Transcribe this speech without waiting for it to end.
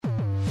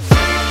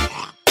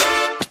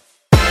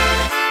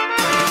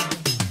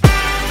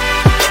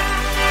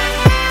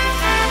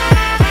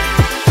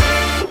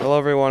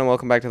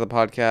back to the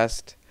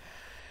podcast.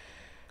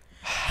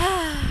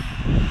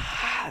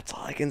 That's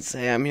all I can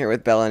say. I'm here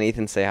with Bella and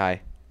Ethan. Say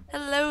hi.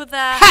 Hello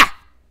there. Ha!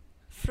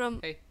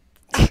 Hey.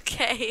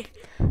 Okay.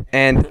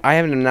 And I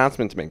have an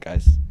announcement to make,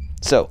 guys.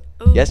 So,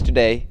 Ooh.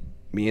 yesterday,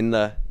 me and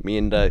the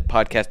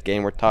podcast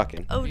gang were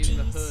talking. Oh, In the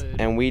jeez. hood.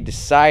 And we In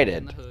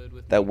decided the hood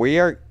with that we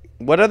are...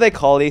 What are they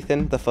called,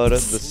 Ethan? The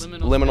photos? The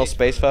liminal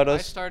space I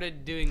photos?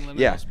 started doing liminal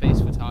Yeah. space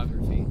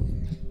photography.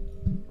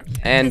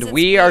 And Because it's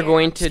we are weird.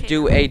 going to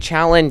do a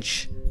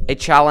challenge. A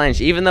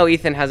challenge, even though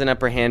Ethan has an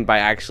upper hand by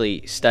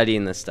actually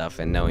studying this stuff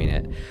and knowing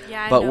it.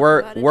 Yeah, I But know we're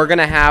about it.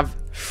 gonna have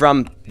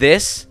from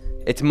this,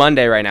 it's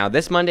Monday right now,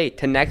 this Monday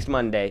to next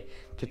Monday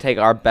to take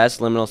our best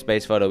liminal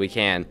space photo we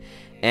can,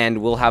 and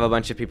we'll have a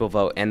bunch of people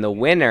vote, and the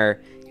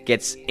winner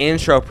gets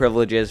intro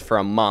privileges for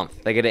a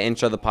month. They get to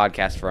intro the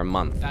podcast for a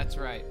month. That's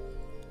right.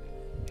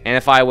 And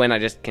if I win, I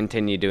just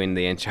continue doing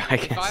the intro, I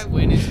If I guess.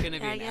 win, it's gonna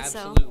be Yeah, I an guess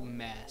so. absolute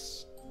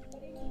mess.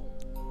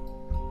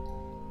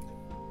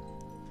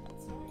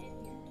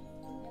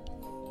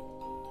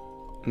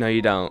 No,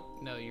 you don't.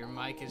 No, your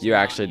mic is. You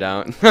not actually here.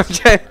 don't.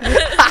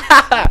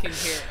 I can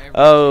hear every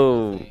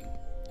Oh. single thing.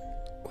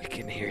 We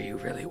can hear you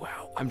really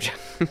well. I'm just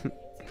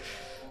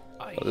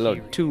I a little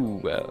hear too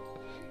well.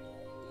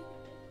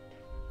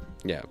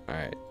 Yeah,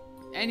 alright.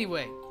 you.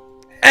 Anyway,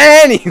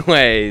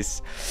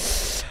 Anyways,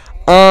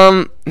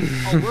 we're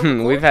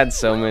we've had recording?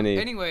 so Well, many.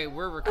 Anyway,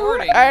 we're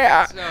recording.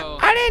 I So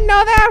didn't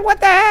know that. What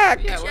the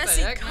heck? yeah, what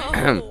Jesse, the heck?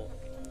 go.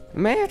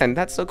 Man,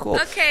 that's so cool.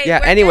 Okay, Yeah.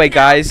 we're Anyway, good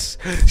now. guys,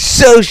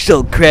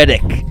 social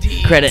credit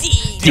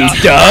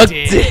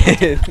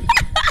deducted.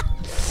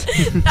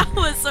 That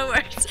was the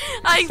worst.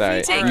 I Sorry,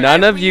 retake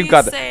none of you got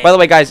everything that. you By the say.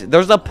 way, guys,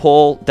 there's a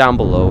poll down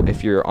below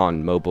if you're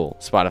on mobile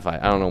Spotify.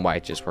 I don't know why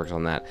it just works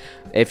on that.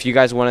 If you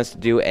guys want us to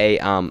do a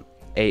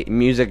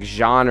music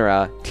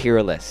genre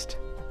tier list,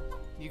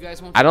 You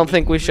guys want I don't meet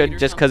think we and should greet or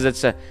just because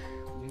something?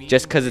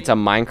 it's a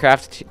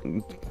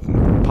Minecraft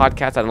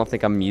podcast. I don't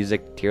think a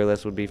music tier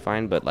list would be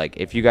fine. But like,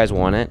 if you guys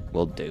want it,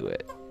 we'll do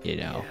it. You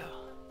know,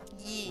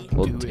 Yeah.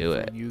 we'll do for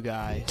it. You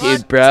guys. Well,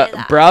 Dude, bruv, say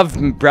that.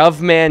 bruv,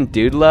 man,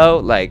 dude, low.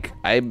 Like,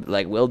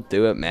 we'll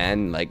do it,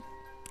 man. Like,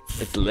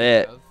 it's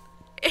lit,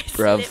 It's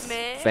bruv, lit,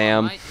 man.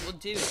 fam. We'll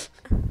do it.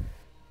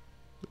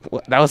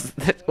 What, that was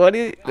what?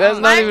 That's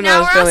not Right even now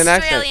an we're Australian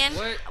accent.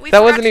 What? We That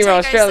forgot wasn't to even tell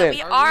you guys that Australian.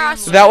 We Are are we in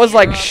Australian. That was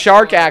like Europe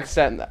shark or-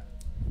 accent.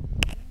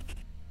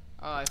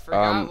 Oh, I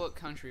forgot Um, what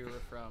country we're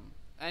from.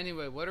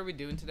 Anyway, what are we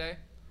doing today?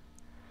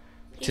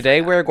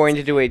 Today we're going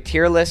to do a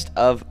tier list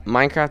of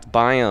Minecraft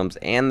biomes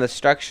and the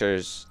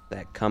structures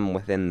that come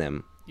within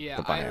them. Yeah,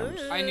 The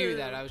biomes. I knew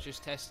that. I was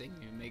just testing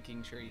you,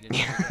 making sure you didn't.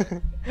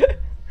 know that.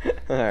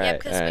 Alright, Yeah,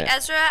 because alright.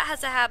 Ezra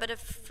has a habit of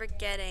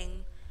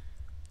forgetting.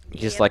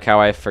 Just Yep. like how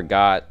I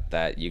forgot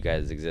that you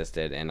guys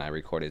existed and I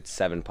recorded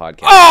 7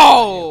 podcasts.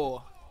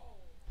 Oh!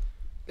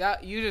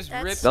 That you just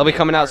That's- ripped. They'll be me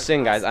coming out apart.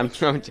 soon, guys.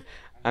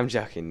 I'm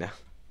joking now.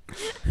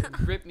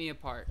 Rip me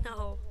apart.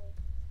 No.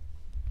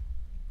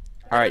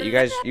 All right, you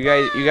guys ready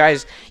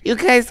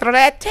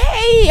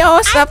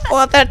yourself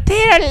for the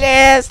tier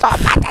list?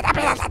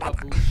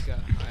 Babushka,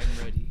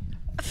 I'm ready.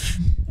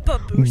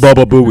 Baboosh.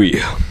 Baba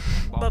Booey.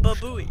 Baba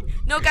booey.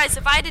 No, guys,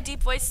 if I had a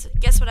deep voice,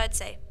 guess what I'd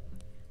say?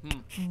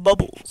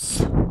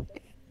 Bubbles.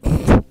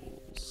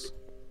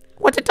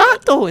 What the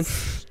dog doing?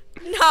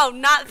 No,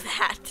 not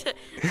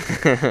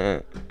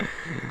that.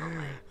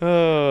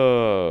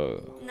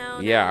 Oh. No.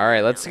 Yeah, no, all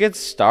right, no, let's no. get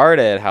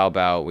started. How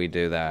about we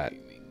do that?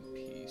 Gaming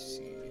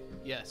PC.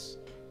 Yes.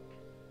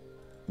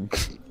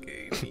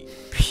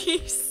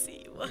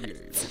 PC.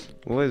 What?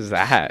 What was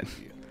that?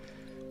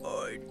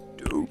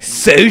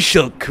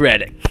 Social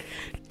credit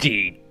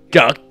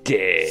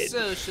deducted.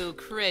 Social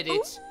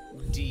credits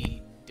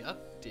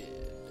deducted.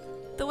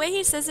 The way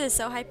he says it is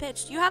so high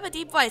pitched. You have a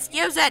deep voice.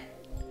 Use it.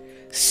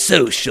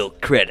 Social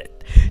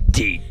credit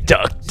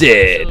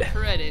deducted. Social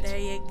credits There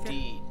you go.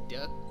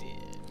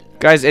 deducted.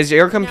 Guys, is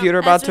your computer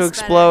about to Ezra's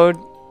better. explode,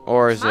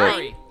 or is it?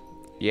 Sorry.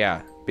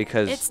 Yeah,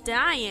 because It's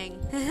dying.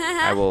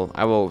 I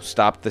will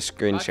stop the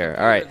screen My share.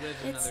 computer All right. lives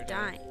It's another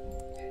day.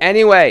 dying.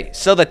 Anyway,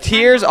 so the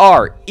tiers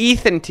are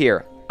Ethan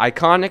tier,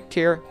 iconic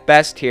tier,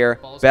 best tier,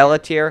 Balls Bella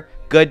tier,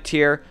 good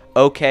tier,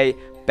 okay,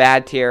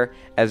 bad tier,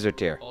 Ezra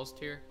tier. Balls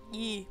tier.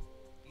 Yee.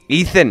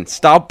 Ethan,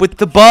 stop with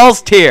the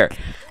balls tier.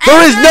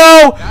 There is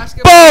no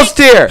Basketball. balls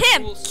tier.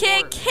 Him. Cool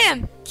Kick sport.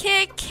 him.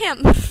 Kick him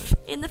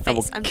in the I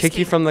will face. I'm just kick you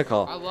kidding. from the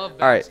call. I love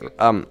All right,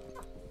 basketball.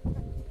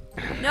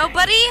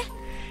 Nobody.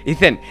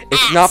 Ethan,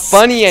 it's not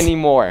funny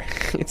anymore.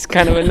 It's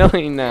kind of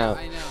annoying now.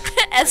 I know.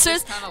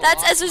 Ezra's. kinda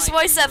That's lost Ezra's my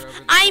voice of finger over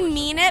the I course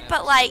mean of it, the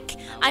but like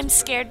episode. I'm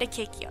scared to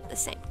kick you at the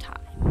same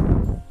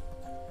time.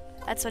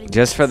 That's what he.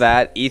 Just for means.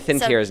 that, Ethan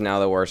So- tier is now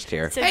the worst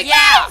tier. So Hey,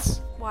 yeah,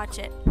 guys! watch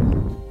it.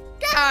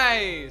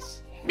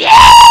 Guys!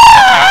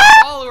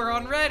 Follower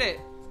on Reddit.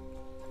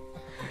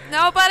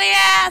 Nobody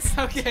asked.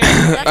 Okay.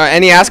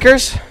 Any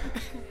askers?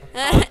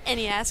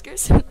 Any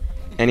askers?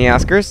 Any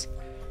askers?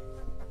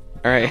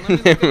 All right. Let me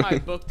look at my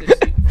book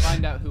to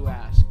find out who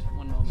asked.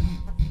 One moment.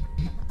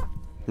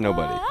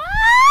 Nobody.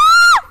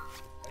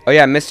 Oh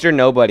yeah, Mr.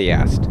 Nobody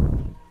asked.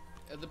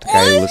 The the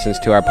guy who listens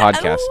to our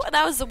podcast. Ooh,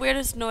 that was the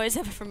weirdest noise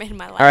I've ever made in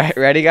my life. All right,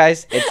 ready,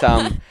 guys? It's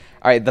all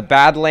right. The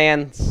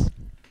Badlands.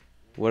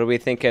 What are we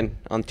thinking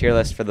on tier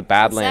list for the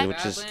Badlands,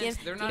 which is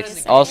They're not in the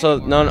it's game also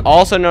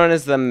anymore. known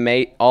as the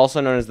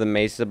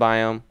Mesa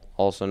biome,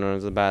 also known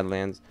as the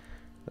Badlands.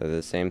 They're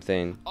the same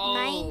thing.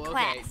 Oh, okay.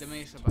 Minecraft. The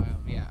Mesa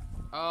biome. Yeah.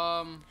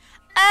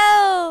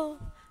 Oh.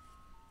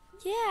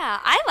 Yeah,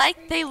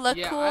 they look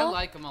Yeah, cool. I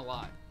like them a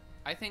lot.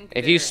 I think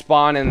If you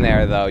spawn in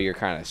there, though, you're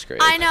kind of screwed.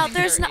 I know think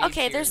there's they're no A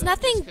okay. tier, There's though,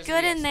 nothing just 'cause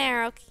good of in the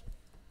there. Okay.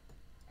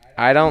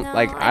 I don't No,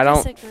 like. I I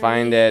don't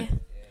find it disagree.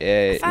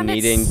 I found it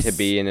needing to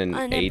be in an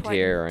A unimportant.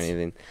 tier or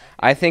anything.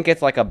 I think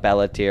it's like a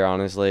Bella tier,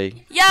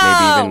 honestly.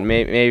 Yo!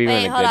 Maybe Wait,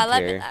 even hold a on. good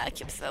Let me. tier.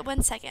 Okay,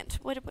 1 second.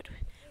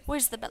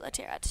 Where's the Bella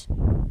tier at?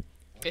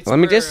 It's Let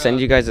me where, just send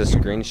you guys a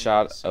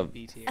screenshot of.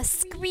 B tier. A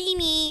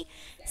screeny.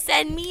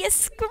 Send me a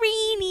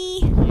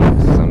screeny.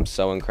 Yes, I'm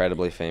so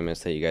incredibly famous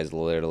that you guys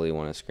literally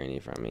want a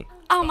screeny from me.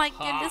 Oh my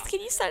goodness! Can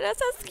you send us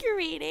a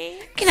screeny?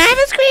 Can I have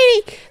a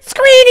screeny?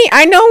 Screeny!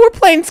 I know we're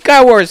playing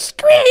Sky Wars.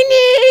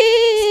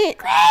 Screeny!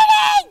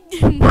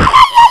 Give me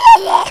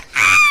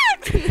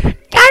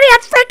a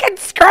freaking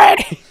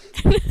screeny!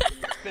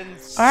 It's been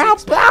I'll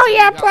 6 blow months and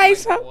your we got,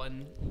 place like, up.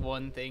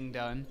 One thing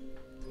done.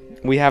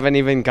 We haven't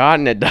even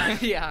gotten it done.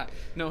 Yeah,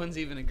 no one's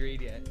even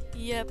agreed yet.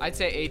 Yep, I'd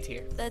say A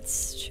tier,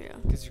 that's true.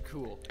 because you're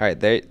cool. All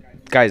right,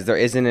 guys. There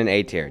isn't an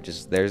A tier.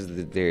 Just there's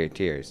the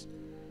tiers.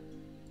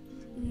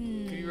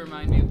 Could you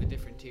remind me of the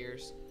different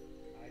tiers?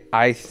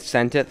 I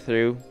sent it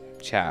through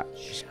chat.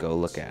 Just go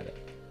look at it.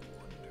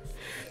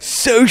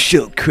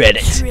 Social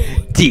credits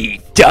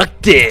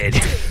deducted.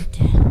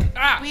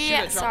 Ah, We shoot, I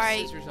dropped sorry.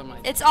 scissors on my-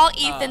 It's all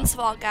Ethan's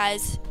fault,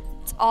 guys.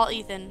 It's all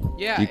Ethan.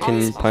 Yeah, You it's can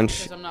also punch-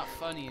 because I'm not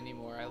funny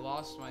anymore. I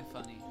lost my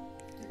funny.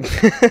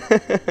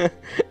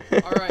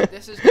 All right,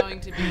 this is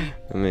going to be.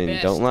 I mean,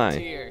 best don't lie.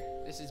 Tier.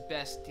 This is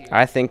best tier.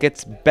 I think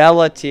it's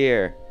Bella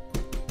tier.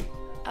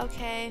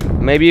 Okay.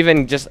 Maybe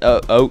even just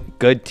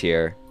good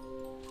tier.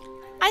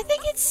 I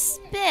think it's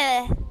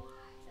bleh.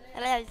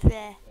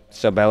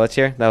 So Bella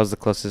tier? That was the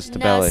closest to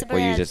No, Bella. it's What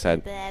you bleh, just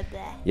said. bleh,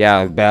 bleh.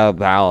 Yeah,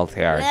 Bella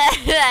tier.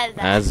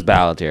 That's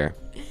Bella tier.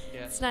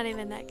 It's not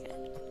even that good.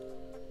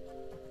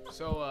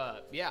 So,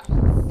 yeah.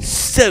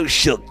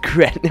 Social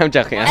credit. I'm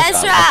joking. I'm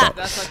Ezra! sorry.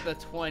 That's like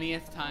the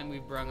 20th time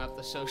we've brung up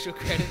the social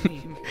credit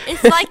meme.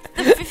 It's like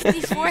the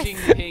Xi 54th.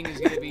 Jinping is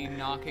gonna be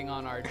knocking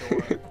on our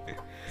door.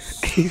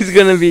 He's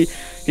gonna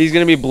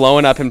be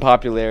blowing up in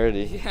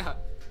popularity. Yeah.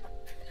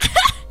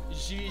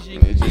 Xi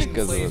It's just Jinping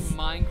 'cause of plays this.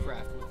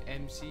 Minecraft with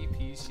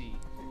MCPC.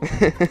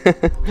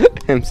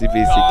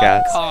 MCPC Gone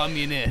cats.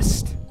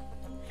 communist.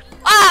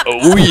 Ah!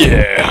 Oh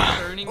yeah.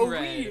 Turning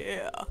red.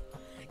 Yeah.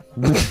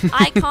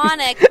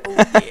 Iconic. Oh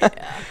yeah.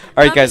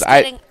 All right, I'm guys. just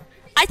kidding.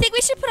 I think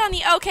we should put on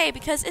the okay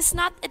because it's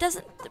not. It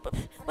doesn't.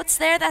 What's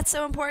there that's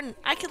so important?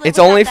 I could live. It's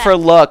only without for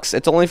that. looks.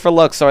 It's only for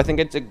looks. So I think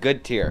it's a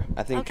good tier.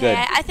 I think Okay,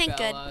 good. I think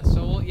good. Bella.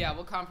 So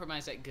we'll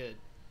compromise at good.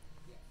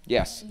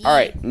 Yes. All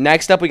right.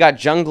 Next up, we got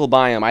Jungle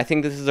Biome. I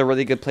think this is a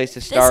really good place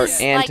to start is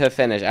and like- to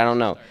finish. I don't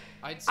know.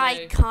 I'd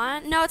say.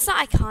 No, it's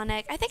not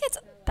iconic. I think it's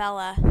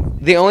Bella.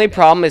 The only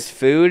problem is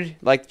food.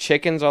 Like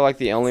chickens are like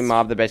the only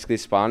mob that basically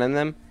spawn in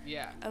them.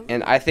 Yeah.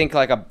 And I think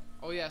like a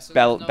Oh yeah. So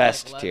Bell- there's no,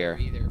 best like, tier.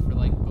 leather either for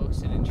like books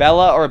and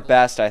Bella or enchantments.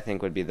 best, I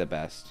think would be the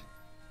best.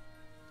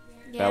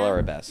 Yeah. Bella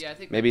or best. Yeah, I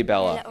think Maybe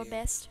Bella. Bella Bella. or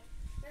best.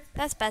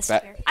 That's best Be-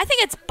 tier. I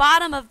think it's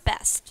bottom of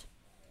best.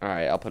 All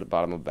right, I'll put it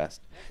bottom of best.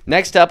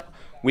 Next up,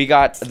 we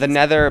got the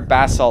Nether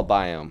Basalt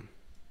Biome.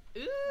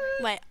 Ooh,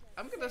 Wait,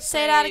 I'm gonna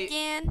say that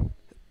again.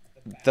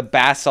 The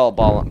Basalt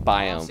Biome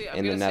Honestly, I'm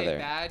in the gonna say Nether.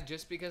 bad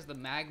just because the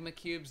magma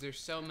cubes. There's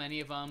so many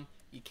of them.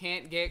 You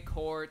can't get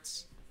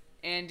quartz,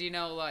 and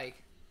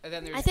and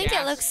then there's. I think it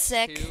gas, looks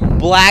sick. too.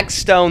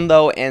 Blackstone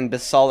though and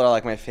Basalt are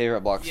like my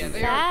favorite blocks. Yeah, from they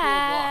here.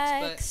 are cool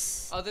blocks,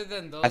 Facts. but other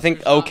than those, I think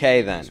there's not okay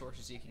many then.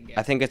 resources you can get.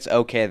 I think it's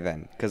okay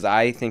then, because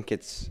I think it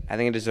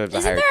deserves a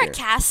Isn't higher there a tier.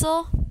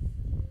 castle?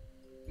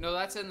 No,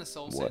 that's in the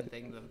Soul What? Sand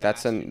thing. The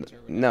That's bastions or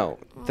whatever. no.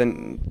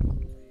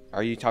 Then,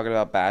 are you talking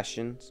about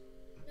bastions?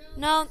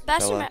 No,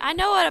 Bastion. Bella. I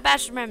know what a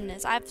Bastion Remnant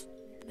is. I've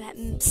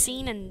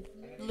seen and.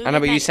 I know,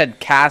 but you said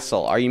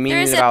castle. Are you meaning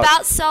There's about?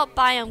 about Salt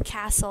Biome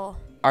Castle.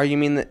 Are you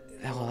mean that?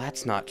 Oh,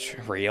 that's not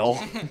real.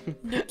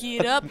 Look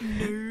it up,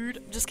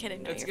 nerd. Just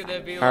kidding. No, It's you're gonna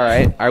fine. be All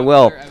like right, I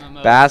will. other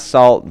MMOs.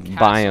 Basalt Castle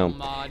biome.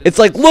 mod It's is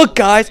like, just look, so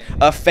guys, big.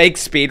 a fake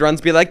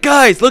speedruns be like,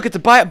 guys, look, it's a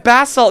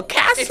basalt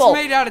castle.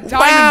 It's made out of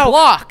diamond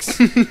blocks.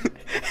 and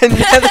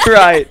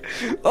netherite.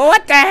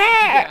 What the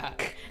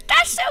heck?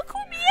 That's so cool,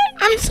 man.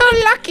 I'm so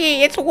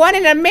lucky. It's 1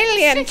 in a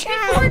million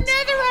chance.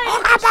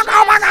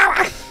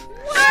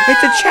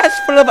 It's a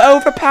chest full of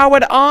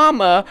overpowered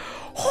armor.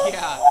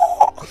 Yeah.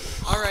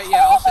 All right,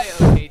 yeah, I'll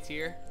say okay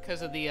tier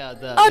because of the Oh,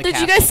 the did you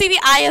castle. guys see the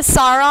Eye of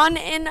Sauron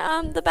in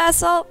the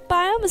Basalt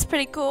Biome? It's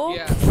pretty cool.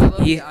 Yeah, I love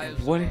the Yeah, Eye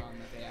of what- Sauron that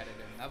they added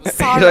in. That was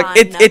Sauron.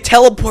 Like, it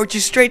teleports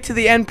you straight to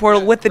the end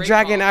portal Yeah, with the great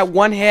dragon mobs, at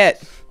one great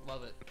hit. mobs.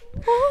 Love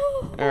it.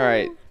 Ooh. All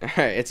right,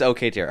 it's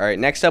okay tier. All right,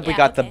 next up we Yeah,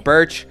 got the okay.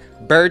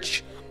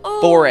 birch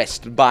Ooh,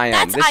 forest biome.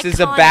 that's This is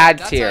a iconic. bad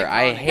That's tier.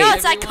 I iconic. hate. No,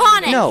 it's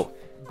Everyone iconic. No,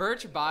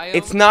 birch biome.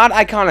 It's not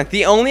iconic.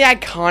 The only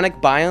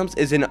iconic biomes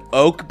is an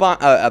oak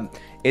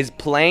is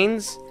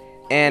plains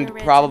and The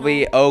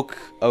probably oak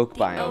No,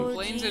 biome.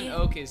 plains and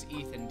OG. oak is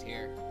Ethan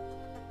tier.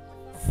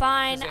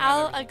 Fine, They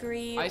I'll have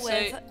agree I with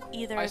say-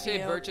 either I of say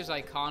you. birch is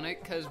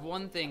iconic because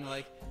one thing,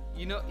 like,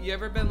 you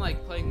ever been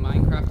like playing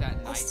Minecraft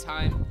at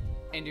nighttime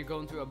and you're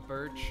going through a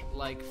birch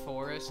like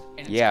forest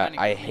and it's Yeah,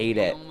 kinda I hate creepy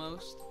it.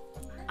 almost.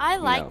 I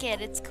like No.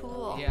 it. It's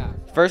cool. Yeah.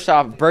 First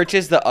off, birch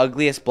is the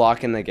ugliest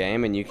block in the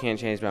game, and you can't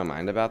change my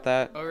mind about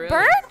that. Oh really?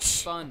 Birch?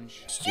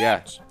 Sponge.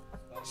 Yeah,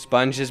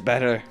 sponge is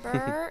better.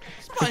 Birch.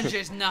 Sponge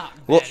is not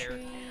Well, better.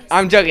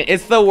 I'm joking.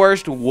 It's the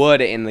worst wood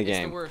in the It's the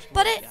game. worst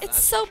But wood, it, yeah, it's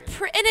that's so for sure.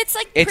 pretty, and it's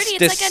like It's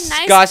pretty. It's like a nice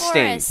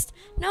disgusting. forest.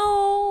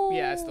 No.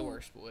 Yeah, it's the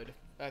worst wood.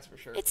 That's for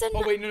sure. It's a oh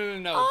n- wait,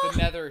 no. Oh.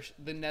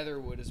 The nether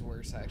wood is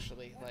worse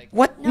actually. Like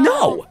What? No,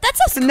 No. that's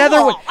just the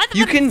netherwood. cool.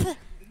 You can.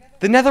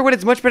 The netherwood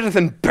is much better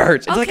than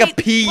birch. It's like a Okay,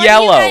 pea what do you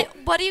yellow.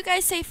 what do you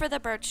guys say for the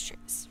birch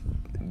trees?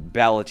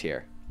 Bella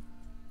tier.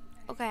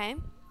 Okay.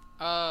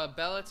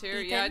 Bella tier.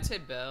 Yeah, Ethan? I'd say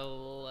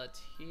Bella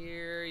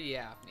tier.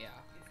 Yeah.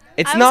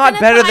 It's I was not gonna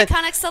better put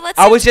than. iconic, so let's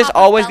I say was just top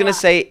of always gonna Bella.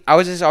 say. I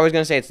was just always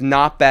gonna say it's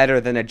not better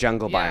than a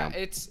jungle Yeah, biome.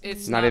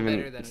 it's Not not even-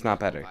 better than it's a not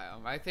jungle better.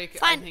 biome. I think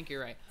Fine.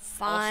 you're right.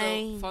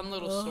 Fine. Also, fun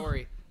little Ugh.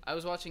 story. I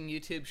was watching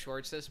YouTube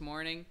Shorts this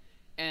morning,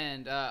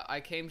 and I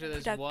came to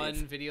this Productive. one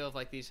video of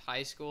like these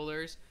high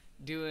schoolers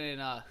doing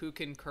who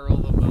can curl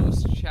the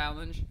most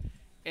challenge,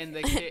 and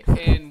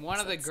and one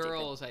of the So stupid.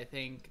 girls I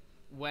think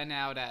went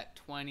out at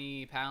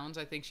 20 pounds.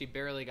 I think she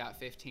barely got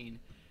 15,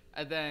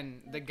 and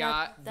then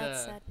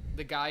that's sad.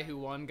 the guy who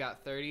won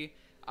got 30.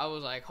 I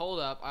was like, hold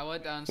up! I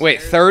went downstairs.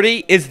 Wait,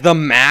 30 is the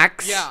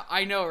max? Yeah,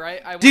 I know,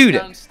 right? I went Dude,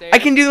 downstairs. I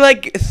can do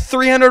like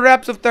 300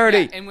 reps of 30.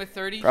 Yeah, and with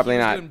 30, Probably he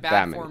was not doing that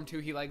back many. form too.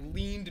 He like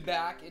leaned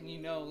back and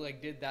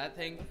like did that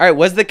thing. All right,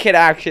 was the kid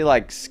actually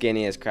like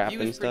skinny as crap He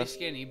and was pretty stuff?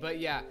 skinny, but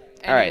yeah.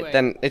 All right, Anyway,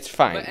 then it's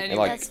fine. But anyway,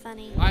 Like, That's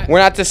funny. we're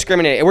not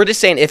discriminating. We're just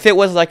saying if it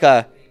was like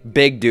a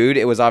big dude,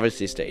 it was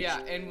obviously staged. Yeah,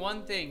 and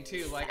one thing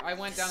too, like I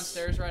went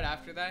downstairs right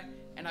after that,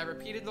 and I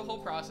repeated the whole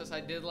process.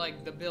 I did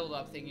like the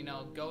build-up thing,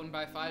 going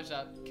by 5s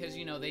up, because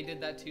they did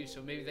that too.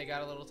 So maybe they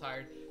got a little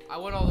tired. I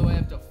went all the way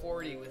up to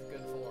 40 with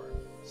good form.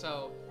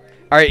 So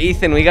All right,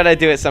 Ethan, we gotta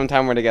do it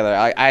sometime we're together.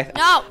 I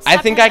No, I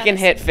stop think playing I can on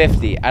hit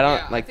 50. I don't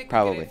yeah, I like think we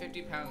probably. could hit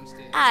 50 pounds too.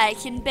 I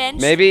can bench.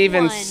 Maybe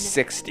even one.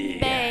 60.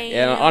 Bam.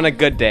 Yeah, on a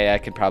good day, I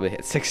could probably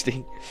hit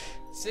 60.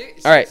 Si-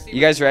 All right, 60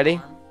 you guys with ready?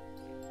 arm.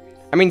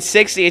 I mean,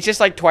 60. It's just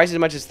like twice as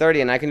much as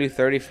 30, and I can do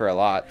 30 for a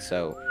lot.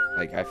 So,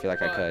 like, I feel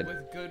like I But could.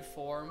 with good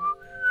form.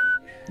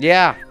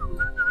 Yeah,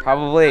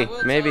 probably, I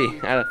will maybe. tell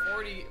you, I don't-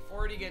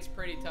 40 gets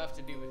pretty tough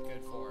to do with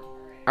good form.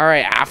 All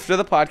right, after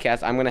the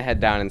podcast, I'm gonna head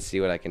down and see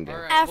what I can do. All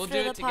right, After we'll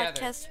do the it together.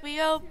 podcast, we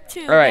go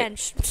to All right.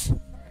 bench.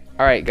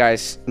 All right,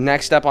 guys.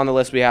 Next up on the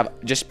list, we have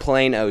just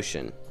plain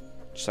ocean,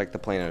 just like the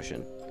plain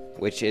ocean,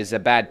 which is a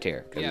bad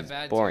tier because Yeah, it's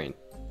bad tier. boring.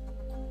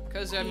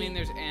 Because, I mean,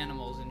 there's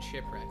animals and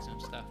shipwrecks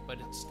and stuff, but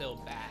it's still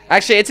bad.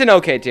 Actually, it's an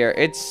okay tier.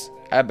 It's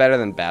better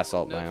than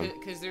basalt No, biome.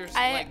 because there's,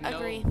 I like,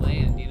 agree. no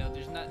land,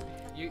 there's not,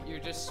 you're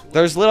just...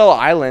 There's little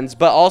islands,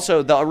 but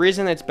also the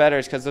reason it's better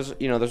is because there's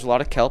a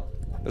lot of kelp,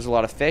 there's a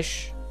lot of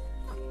fish,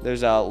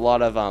 there's a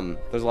lot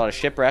of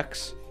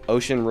shipwrecks,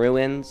 ocean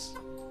ruins.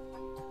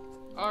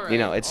 All right,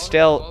 it's I'll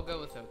still- go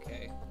with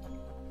okay.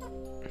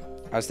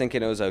 I was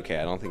thinking it was okay.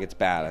 I don't think it's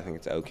bad. I think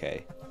it's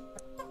okay.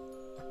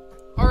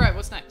 All right,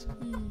 what's next?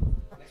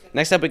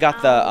 Next up, we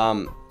got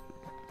the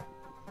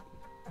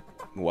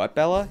What,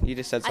 Bella? You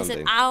just said I something.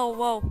 said, ow,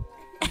 whoa.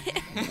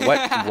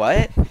 What?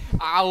 What?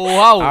 Ow,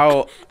 whoa.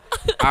 Ow!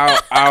 Ow!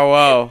 Ow!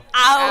 Whoa! Ow.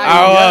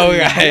 Ow! Whoa,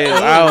 guys!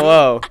 Ow!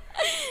 Whoa!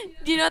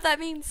 Do you know what that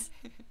means?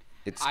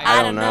 It's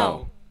I don't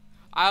know.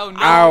 Ow, no.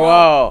 Ow!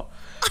 Whoa!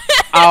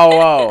 Ow!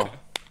 Whoa!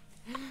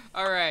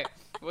 All right,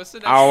 what's the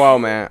next Ow! Whoa,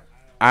 one? man!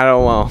 I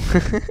don't know.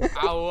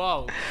 Ow,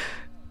 whoa.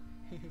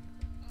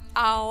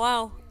 Ow,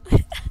 wow.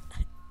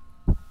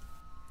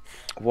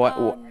 What?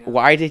 Oh, no.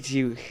 Why did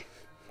you?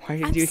 Why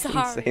did I'm you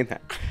sorry. even say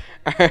that?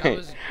 All right.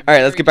 was All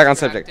right. Let's very get back on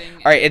subject.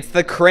 distracting All right. and- It's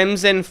the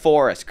Crimson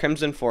Forest.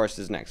 Crimson Forest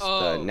is next.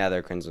 Oh. The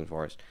Nether Crimson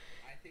Forest.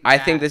 I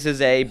think Bad. this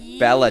is a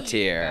Bella Yee.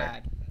 tier.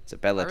 Bad. It's a I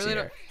Bella really tier.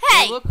 don't.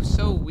 Hey! They look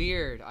so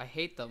weird. I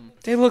hate them.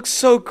 They look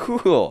so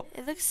cool.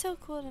 It looks so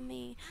cool to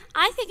me.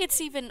 I think it's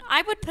even,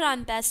 I would put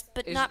on best,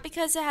 but Is- not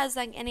because it has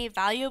like any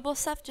valuable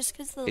stuff, just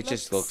because the It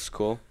just looks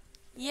cool.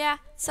 Yeah,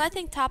 so I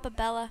think top of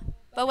Bella.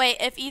 But wait,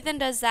 if Ethan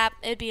does that,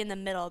 it'd be in the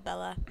middle of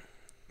Bella.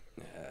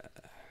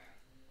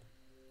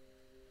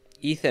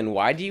 Ethan,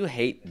 why do you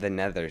hate the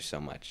Nether so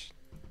much?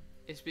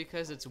 It's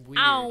because it's weird.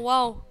 Ow,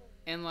 whoa.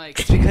 And like,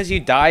 It's because you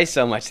die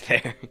so much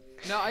there.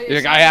 no, You're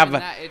it's like, I not have even a-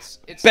 that.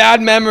 It's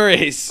Bad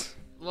memories.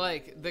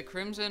 like the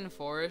Crimson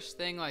Forest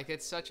thing. Like,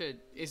 it's such a.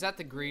 Is that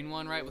the green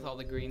one, right, with all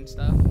the green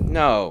stuff?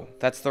 No,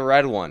 that's the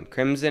red one.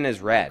 Crimson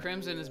is red.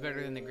 Crimson is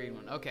better than the green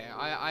one. Okay,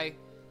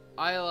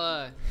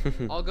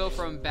 I'll go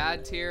from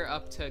bad tier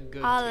up to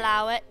good. I'll tier.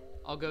 allow it.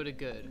 I'll go to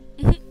good.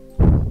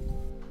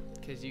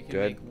 Because you can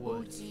Good. make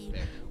wood. Oogie.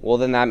 there. Well,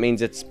 then that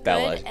means it's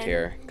Bella and-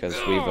 tier because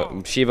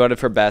she voted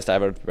for best. I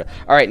voted for best.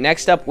 All right,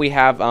 next up we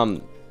have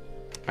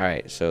All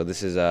right, so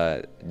this is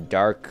a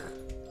dark.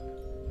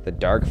 The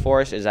dark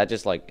forest, is that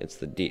just like it's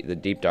the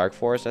deep dark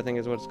forest? I think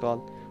is what it's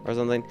called, or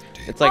something.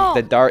 It's like Oh,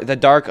 the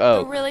dark A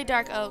oak. really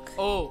dark oak.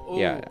 Oh,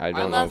 Yeah, I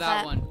don't love know.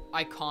 that that. one.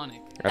 Iconic.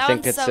 I That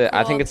think one's it's so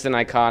I think cool. it's an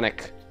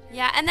iconic.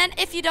 Yeah, and then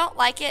if you don't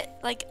like it,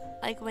 like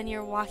when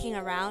you're walking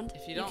around,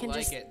 If you don't can like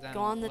just it, then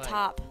go on the like,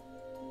 top.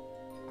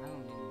 I don't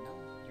even know.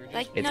 You're just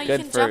Like It's no, you good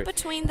can for- jump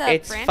between the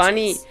It's branches.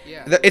 funny.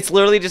 Yeah. It's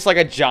literally just like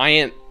a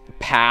giant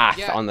path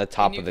Yeah, on the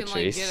top and of the you can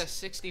trees. like get a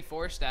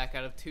 64 stack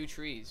out of 2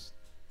 trees.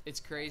 It's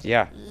crazy.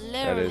 Yeah,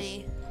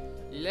 Literally.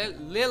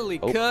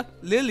 Lilica,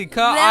 Lily.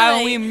 I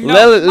don't even know.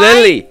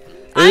 Lily,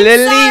 I'm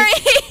Lily. sorry.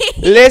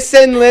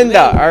 Listen,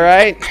 Linda. All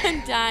right.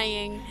 I'm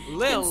dying.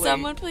 Lily. Can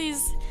someone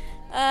please,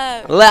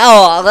 Lily.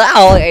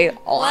 Lily.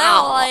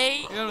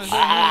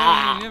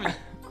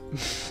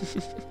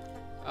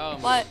 Oh,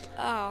 What?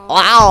 Oh.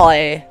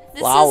 Lolly. This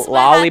is what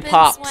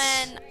Lollipops.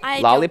 happens when I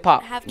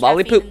Lollipop. don't have caffeine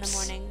in the Lollipoops.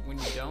 morning. when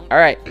you don't. All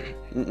right.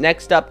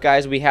 Next up,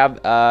 guys, we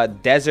have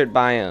desert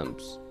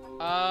biomes.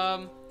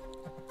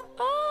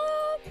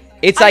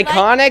 It's I like-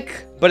 iconic,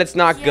 but it's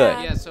not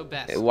Yeah. Yeah, so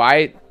best. good.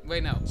 Why?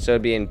 Wait, no. So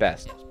it'd be in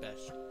best. Yes,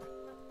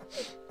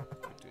 best.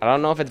 I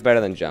don't know if it's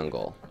better than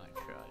jungle.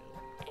 My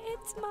child.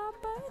 It's my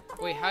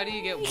birthday. Wait, how do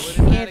you get wood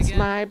in that It's again?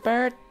 my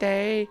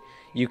birthday.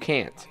 You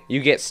can't. You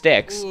get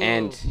sticks, Ooh,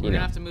 and we're you gonna know,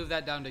 have to move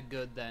that down to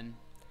good then.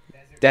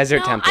 desert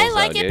No, temples I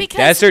like though, it dude. because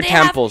Desert they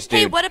have- temples,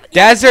 hey, dude. what ab- yeah, the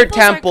Desert temples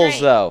are temples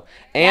great. though,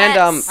 and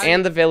Yes.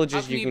 and the How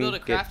villages can you you can build a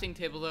get. crafting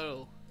table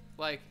though?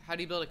 Like, how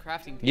do you build a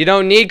crafting table? You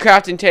don't need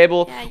crafting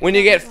table Yeah, you when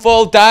you don't get need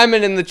full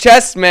diamond in the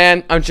chest,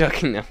 man. I'm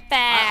joking now.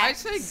 I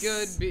say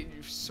Facts. good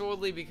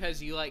solely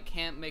because you like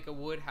can't make a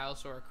wood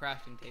house or a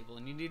crafting table,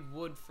 and you need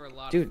wood for a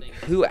lot of Dude, things.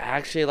 who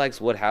actually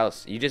likes wood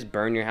house? You just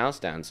burn your house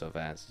down so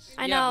fast.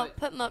 I Yeah, know.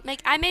 but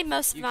I made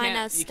most of You mine can't,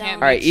 as you stone.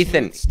 can't All right, make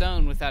Ethan. smooth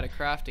stone without a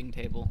crafting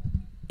table.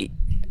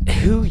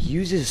 Who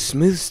uses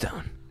smooth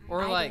stone?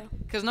 Or I like, do.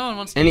 because no one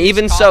wants to And use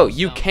even so,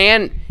 you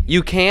cobblestone.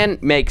 can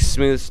make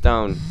smooth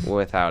stone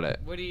without it.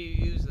 What do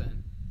you use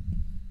then?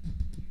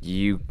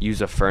 You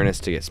use a furnace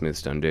to get smooth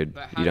stone, dude.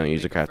 But how You do don't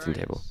use a make crafting furnace?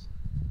 table.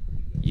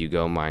 You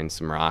go mine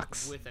some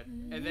rocks. With a,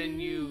 and then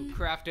you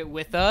craft it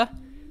with a.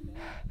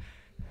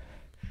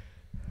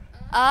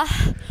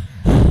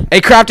 A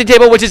crafting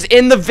table which is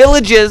in the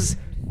villages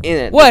in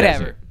it. the Whatever.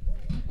 desert.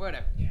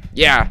 Whatever.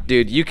 Yeah,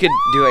 dude, you could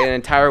do an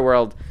entire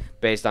world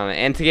based on it.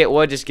 And to get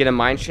wood, just get a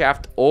mine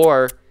shaft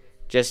or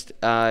just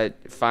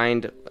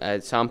find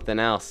something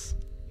else.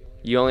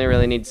 You only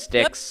really need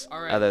sticks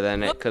All right. other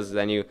than it, because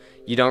then you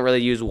don't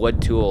really use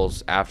wood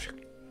tools after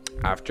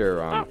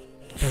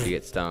you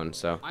get stone.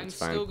 So I'm it's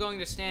fine. still going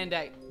to stand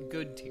at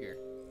good tier.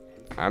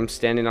 I'm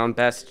standing on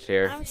best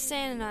here. I'm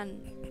standing on.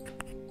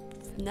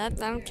 Nope,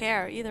 I don't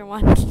care. Either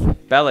one.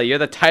 Bella, you're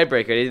the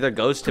tiebreaker. It either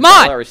goes to Come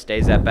on! Bella or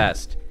stays at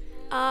best.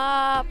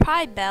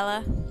 Probably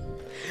Bella.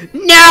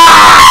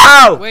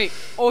 No! Wait.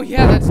 Oh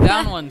yeah, that's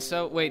down one.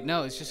 So wait,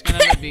 no, it's just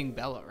gonna end up being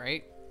Bella,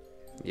 right?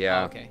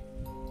 Yeah. Oh, okay.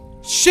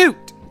 Shoot.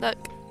 Look.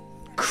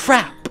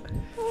 Crap.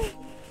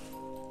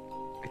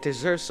 It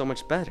deserves so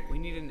much better. We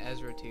need an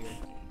Ezra tier.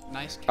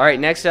 Nice. All right,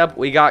 next up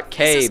we got This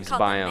caves is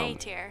called the May biome.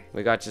 tier.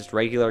 We got just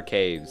regular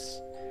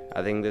caves.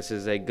 I think this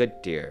is a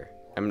good tier.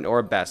 I mean,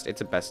 or best. It's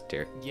a best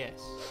tier.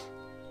 Yes.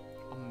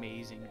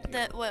 Amazing.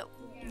 Tier.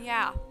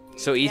 Yeah.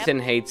 So Yep. Ethan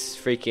hates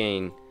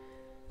freaking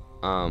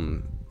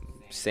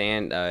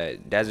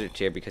desert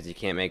tier because he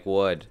can't make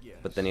wood,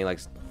 but then he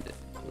likes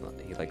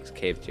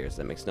cave tiers.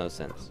 That makes no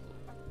sense.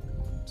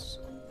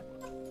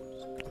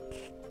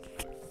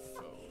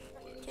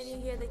 Can you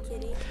hear the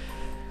kitty?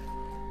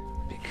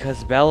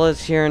 Because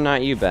Bella's here,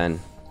 not you, Ben.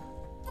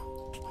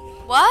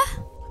 What?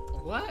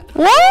 What?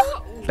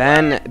 What?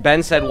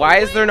 Ben said, "Why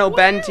is there no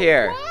Ben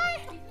tier?"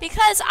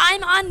 Because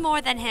I'm on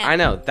more than him. I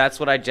know. That's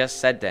what I just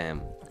said to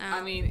him.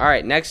 I mean, All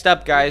right, next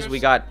up, guys, we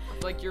got.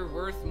 like you're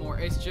worth more.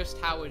 It's just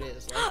how it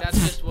is. Like that's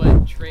just what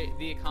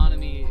the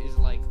economy is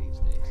like these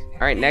days. All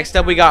right, next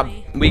up, we got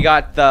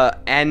the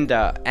end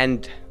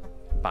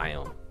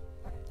biome.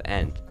 The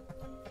end.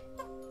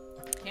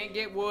 Can't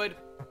get wood.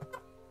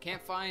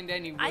 Can't find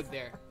any wood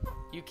there.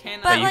 You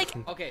cannot. But you like,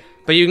 can- okay.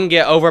 But you can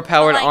get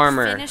overpowered like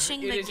armor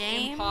finishing It the is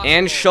game. impossible.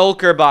 and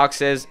shulker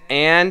boxes,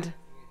 and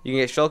you can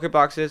get shulker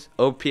boxes,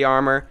 OP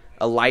armor,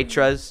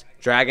 elytras,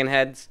 dragon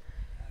heads,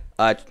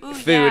 Ooh,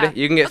 food. yeah.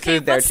 You can get Okay,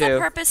 food there what's the too.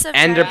 purpose of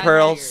Ender dragon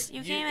pearls.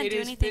 You can't even It do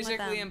is anything with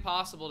physically them.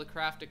 impossible to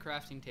craft a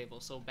crafting table.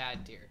 So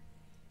bad tier.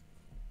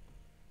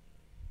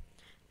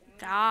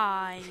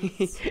 Guys.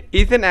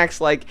 Ethan acts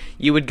like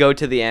you would go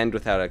to the end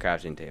without a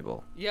crafting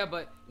table. Yeah,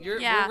 but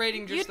Yeah. we're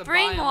rating just You'd the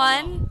bring biome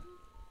one. alone.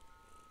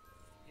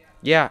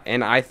 Yeah,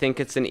 and I think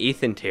it's an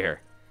Ethan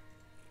tier.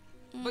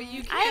 But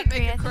you I can't agree,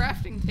 make I a think-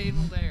 crafting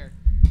table there.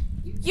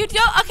 You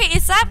don't. Okay,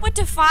 is that what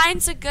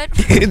defines a good?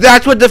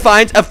 That's what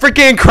defines a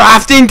freaking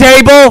crafting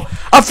table.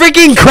 A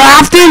freaking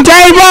crafting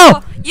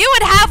table. You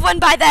would have one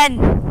by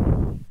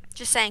then.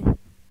 Just saying.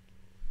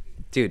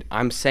 Dude,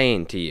 I'm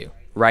saying to you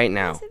right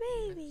now,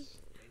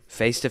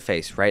 face to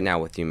face, right now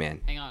with you,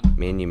 man. Hang on.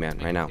 Me and you, man,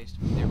 Make right it now.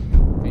 There we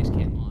go. Face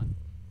cam on.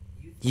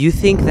 You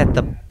think that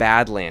the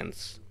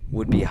Badlands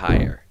would be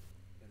higher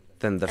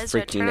than the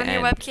Ezra, freaking turn on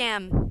your end?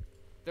 webcam.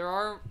 There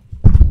are.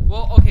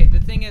 Well, okay. The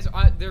thing is,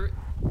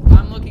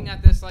 I'm looking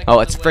at this like. Oh,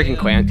 in it's the way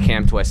freaking of-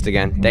 cam twist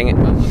again. Dang it.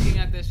 I'm looking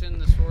at this in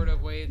the sort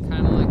of way,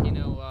 kind of like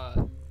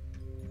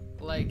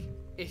like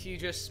if you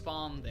just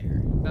spawn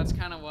there. That's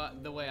kind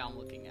of the way I'm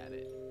looking at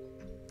it.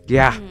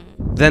 Yeah.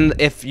 Then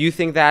if you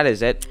think that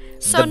is it,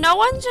 So the- no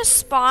one just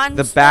spawns.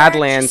 the there,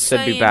 Badlands just should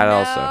so be you bad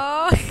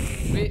know. also.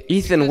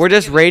 Ethan, Because we're the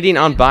just thing is, rating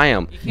you on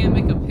can't- Biome. You can't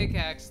make a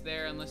pickaxe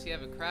there unless you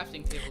have a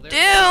crafting table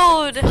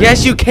there. Dude.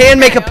 Yes, you can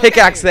make a Okay,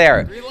 pickaxe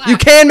there. relax. You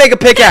can make a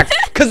pickaxe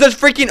because there's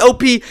freaking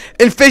OP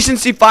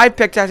efficiency 5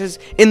 pickaxes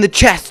in the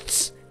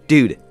chests,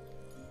 dude.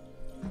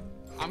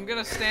 I'm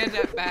gonna stand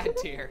at bad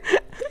tier.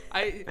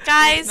 Guys,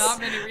 there's not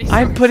many reasons.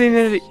 I'm putting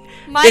it.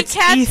 My It's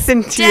cat's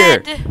Ethan tier.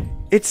 dead.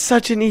 It's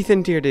such an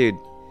Ethan tier, dude.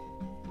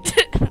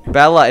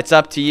 Bella, it's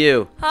up to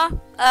you. Huh?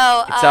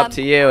 Oh. It's up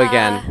to you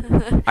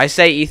again. I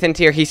say Ethan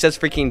tier. He says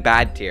freaking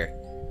bad tier.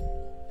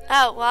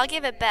 Oh, well, I'll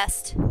give it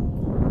best.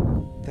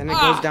 Then it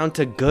goes down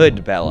to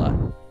good,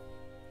 Bella.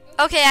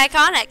 Okay,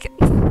 iconic.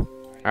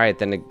 All right,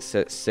 then it's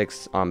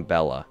 6 on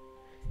Bella.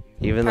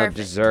 Even though it Perfect.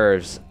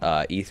 deserves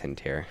Ethan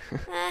tier.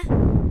 Eh.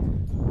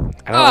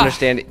 I don't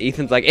understand.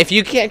 Ethan's like, if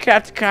you can't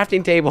craft a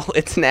crafting table,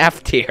 it's an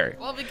F tier.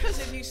 Well, because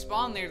if you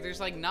spawn there,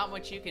 there's like not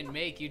much you can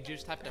make. You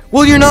just have to.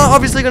 Well, you're not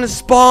obviously gonna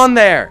spawn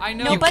there. I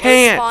know. You Nobody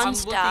can't. I'm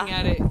spawns looking stuff.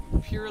 at it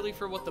purely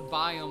for what the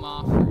biome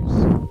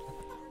offers.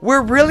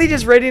 We're really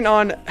just rating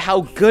on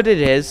how good it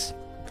is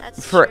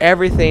That's for true.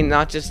 everything,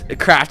 not just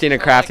crafting a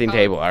For, like, crafting how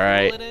table. All cool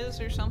right, it is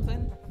or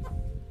something.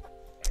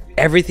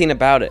 everything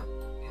about it.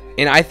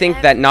 And I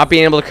think that not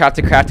being able to craft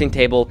a crafting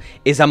table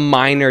is a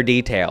minor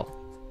detail.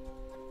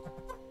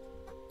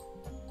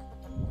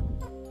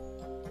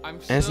 I'm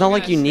And it's still not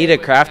like gonna you need stay a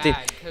with crafting-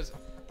 bad, 'cause,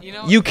 you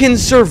know, You can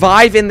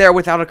survive in there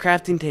without a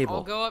crafting I'll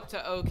table. go up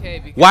to okay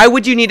because Why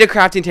would you need a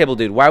crafting table,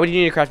 dude? Why would you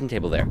need a crafting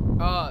table there?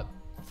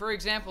 for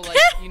example, like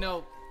you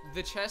know,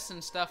 the chests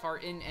and stuff are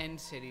in end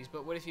cities,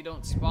 but what if you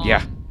don't spawn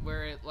Yeah.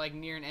 where it like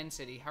near an end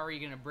city? How are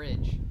you gonna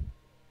bridge?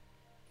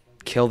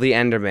 Kill the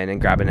Enderman and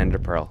grab an Ender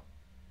Pearl.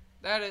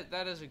 That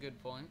is a good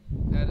point.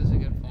 That is a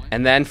good point.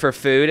 And then for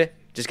food,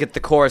 just get the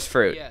course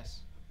fruit. Yes.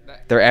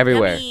 They're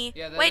everywhere. Yummy.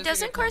 Yeah, that is Wait, a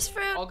doesn't good course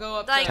point. fruit I'll go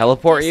up like to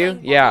Teleport do you?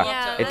 something- Yeah,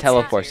 Yeah, it that's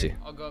teleports not- you.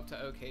 I'll go up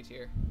to OK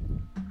tier.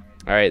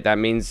 All right, that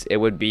means it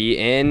would be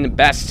in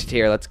best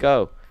tier. Let's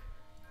go.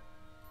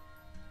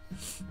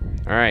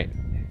 All right.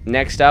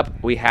 Next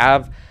up, we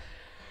have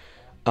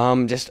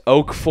just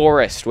Oak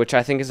Forest, which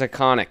I think is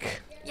iconic.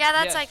 Yeah,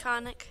 that's Yes.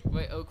 iconic.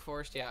 Wait, Oak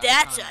Forest, yeah.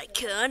 That's iconic.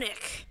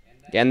 iconic.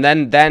 And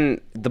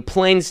then the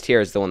Plains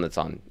tier is the one that's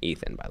on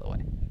Ethan, by the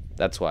way.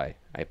 That's why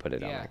I put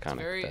it Yeah, on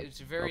iconic. it's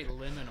very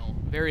liminal.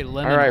 Very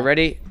liminal. All right,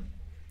 ready?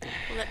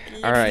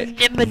 All right.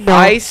 Liminal.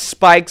 Ice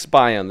Spikes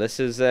biome. This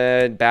is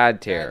a bad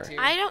tier.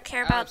 I don't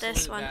care about this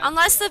Absolute one. bad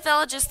Unless the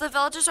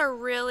villages are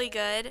really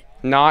good.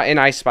 Not in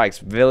Ice Spikes.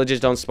 Villages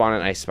don't spawn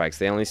in Ice Spikes.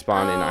 They only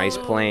spawn in Ice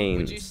Oh.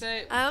 Plains. Would you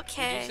say?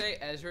 Okay. Would you say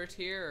Ezra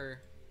tier or?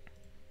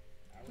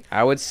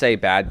 I would say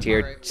bad tier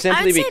Alright.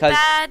 simply I would say because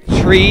bad.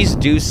 trees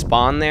do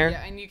spawn there,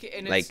 Yeah, and you can,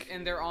 and, Like,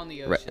 and they're on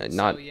the re- ocean.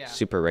 not so, yeah.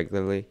 super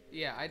regularly.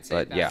 Yeah, I'd say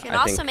but that. yeah. You can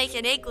I also think- make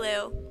an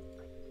igloo.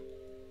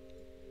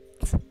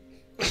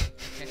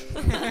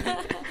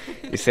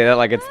 You say that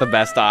like it's the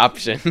best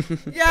option.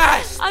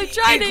 Yes. I'm the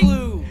trying to-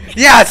 igloo.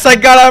 Yes, I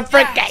got a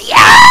freaking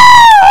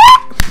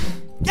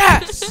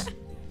Yes.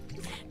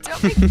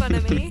 Don't make fun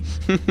of me.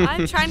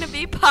 I'm trying to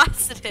be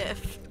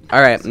positive.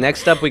 All right,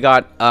 next up we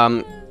got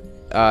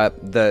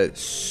the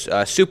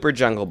super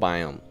jungle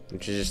biome,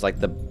 which is just like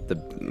the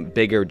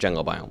bigger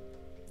jungle biome,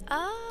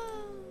 Oh.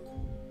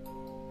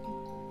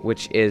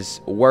 which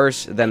is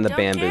worse than the Don't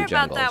bamboo care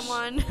jungles. about that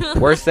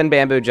one. Worse than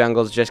bamboo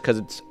jungles just because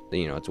it's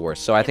it's worse.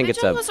 So I think The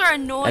it's jungles are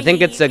annoying. I think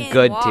it's You a can't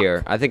good walk.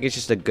 tier. I think it's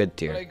just a good I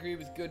tier. agree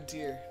with good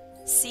tier.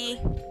 See.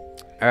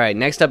 All right,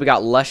 next up we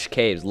got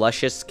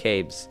luscious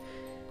caves.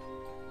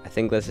 I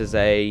think this is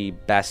a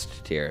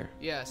best tier.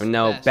 Yes. Or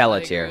no, best. I Bella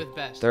agree tier. with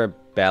best. They're a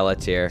Bella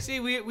tier. See,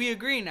 we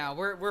agree now.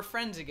 We're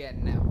friends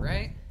again now,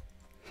 right?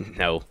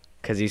 No,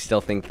 because you still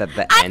think that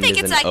the I end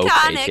think is it's an okay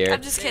iconic. tier.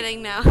 I'm just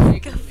kidding now.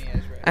 Take with me,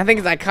 Ezra. I think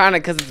it's iconic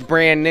because it's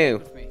brand new.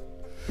 With me.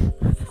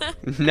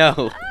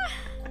 No.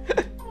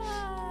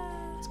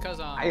 It's because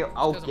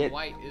I'll I'm get-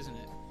 white, isn't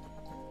it?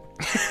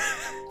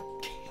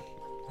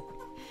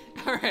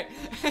 All right.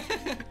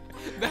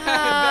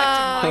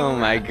 back to Oh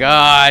my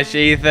gosh,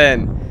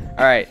 Ethan.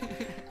 All right.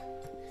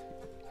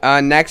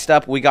 Next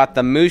up, we got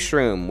the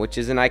mushroom, which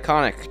is an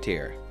iconic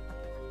tier.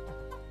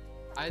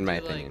 I in my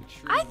do opinion. Like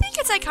true. I think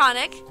it's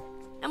iconic.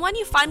 And when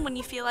you find when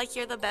you feel like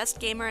you're the best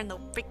gamer in the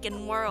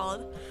freaking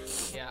world.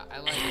 Yeah, I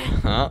like it.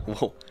 Huh?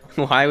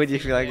 Well, why would you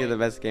feel like you're the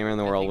best gamer in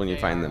the I world think when you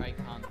they find are them?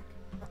 Iconic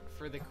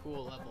for the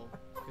cool level,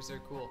 because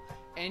they're cool,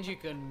 and you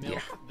can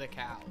milk the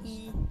cows.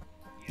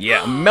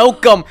 Yeah,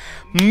 milk them!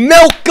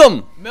 Milk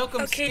them! Milk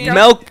them. Okay, skin.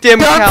 Milk them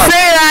cows!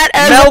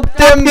 that. Milk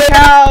them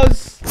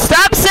cows!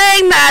 Stop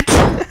saying that.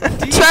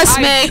 Trust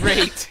me.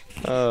 Dehydrate.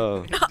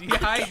 Oh.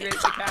 Dehydrate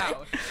the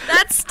cow.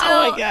 That's still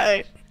Oh my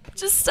god.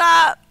 Just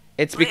stop.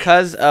 It's Wait.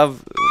 because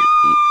of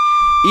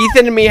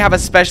Ethan and me have a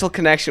special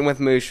connection with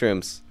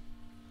mushrooms.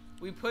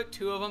 We put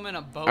 2 of them in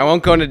a boat. I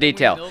won't go into and we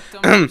detail. milked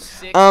them for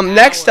 6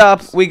 Next up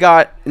hours. we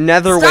got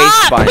nether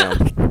waste Stop!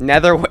 biome.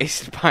 Nether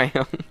waste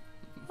biome.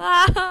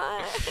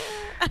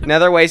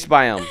 Nether waste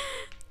biome.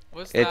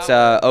 What's It's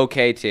that?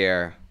 okay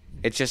tier.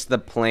 It's just the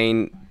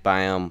plain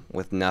biome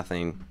with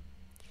nothing.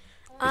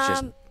 It's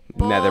just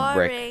nether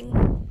brick,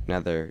 boring.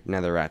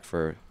 netherrack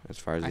for as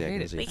far as I the eye hate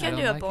can it. see. We I can don't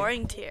do a like it.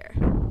 boring tier.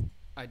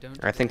 I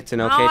don't. I think it's an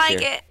I okay don't like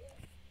tier. it.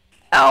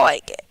 I don't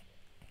like it.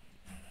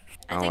 I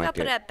I don't think I'll like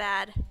put it. it at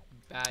bad.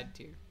 Bad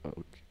tier.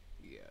 Okay.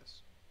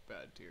 Yes.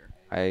 Bad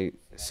tier.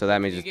 So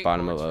that means you it's get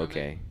bottom of cords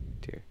from it? okay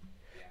tier.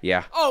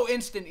 Yeah. Oh,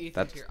 instant Ethan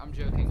That's- tier. I'm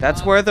joking.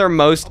 That's where they're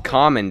most I'll put-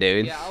 common,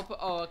 dude. Yeah, I'll put.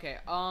 Oh, okay.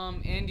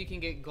 And you can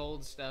get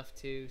gold stuff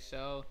too.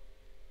 So,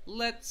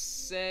 let's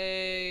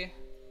say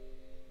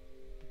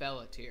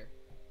Bella tier.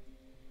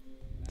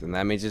 Then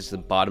that means it's the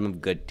bottom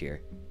of good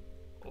tier.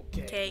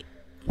 Okay.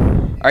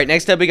 All right,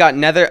 next up we got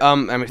nether. I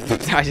mean,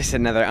 I just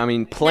said nether. I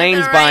mean,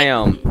 plains Netherite.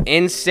 biome.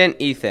 Instant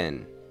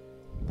Ethan.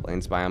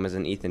 Plains biome is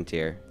an Ethan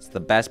tier. It's the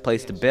best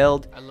place to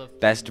build. I love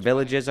Best plains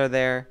villages are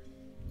there.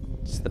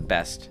 It's the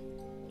best.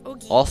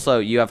 Okay. Also,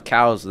 you have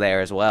cows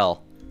there as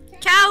well,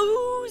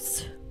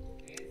 Cows.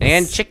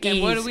 and chickies.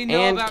 And what do we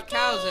know and about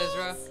cows,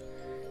 Ezra?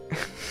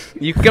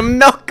 you can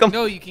milk them.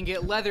 No, you can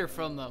get leather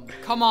from them.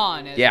 Come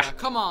on, Ezra. Yeah.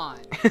 Come on.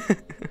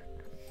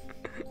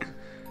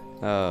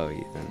 Oh,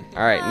 Ethan.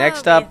 All right, Oh,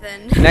 next up.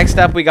 Ethan. Next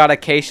up, we got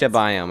acacia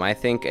biome. I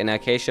think an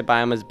acacia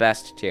biome is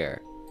best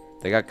tier.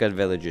 They got good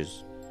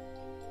villages.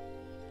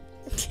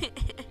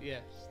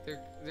 Yes,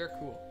 they're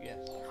cool. Yes.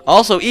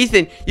 Also,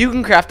 Ethan, you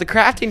can craft the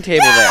crafting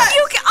table there.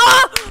 You can.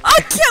 Oh,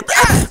 I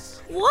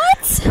can't.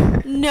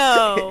 What?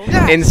 No.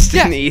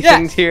 Instant yes,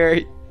 Ethan yes.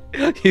 tier.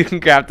 You can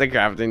craft the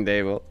crafting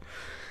table.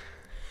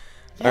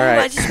 All Ooh, I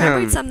right. just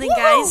remembered something,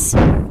 guys.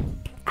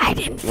 I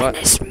didn't What?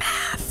 finish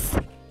math.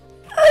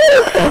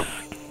 I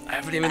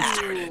haven't even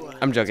started.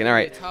 I'm joking. All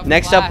right. Tough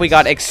Next up, we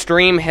class. got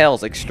extreme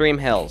hills. Extreme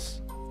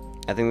hills.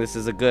 I think this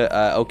is a good,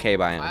 okay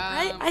biome.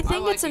 I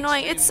think like it's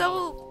annoying. extreme It's so.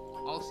 hills.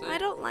 I'll say. I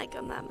don't like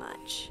them that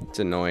much. It's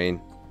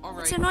annoying. All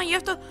right. It's annoying. You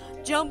have to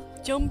jump,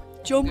 jump,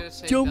 I'm jump, gonna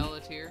say jump, Bella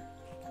tier.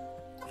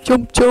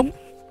 jump, jump.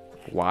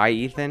 Why,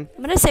 Ethan?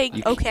 I'm gonna say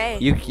You, okay.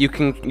 You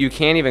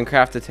can't even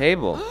craft a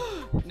table.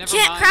 Never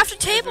Can't mind. craft a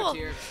Ezra table.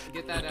 tier.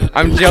 Get that out of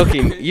I'm here.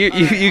 joking. You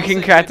Alright, I'll can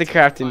say craft the good.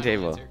 crafting Final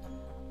table. answer.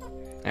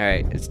 All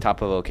right, it's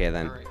top of okay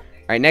then. All right. All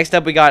right, next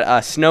up we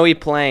got snowy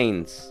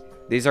plains.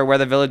 These are where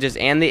the villages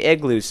and the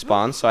igloos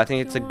spawn, so I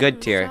think it's a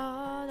good tier.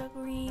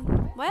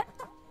 What?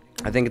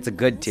 I think it's a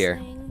good tier.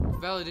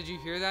 Bella, did you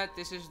hear that?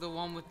 This is the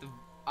one with the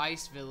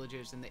ice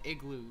villages and the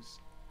igloos.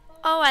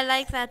 Oh, I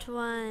like that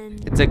one.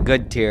 It's a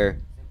good tier,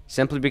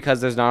 simply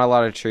because there's not a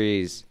lot of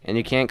trees, and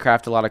you can't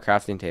craft a lot of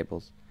crafting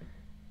tables.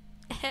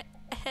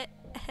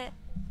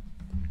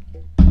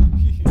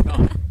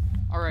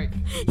 All right.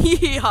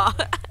 Yeah.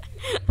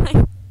 I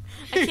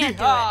can't do it.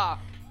 Ah,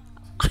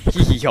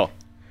 Yo,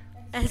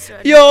 That's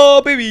right.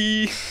 yo,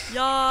 baby,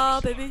 Yeah,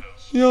 baby.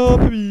 yo,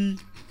 baby.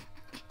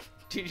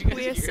 Did you guys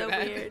We are hear so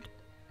that? weird.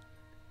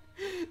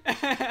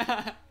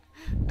 I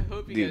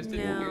hope you guys Dude.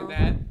 didn't hear No.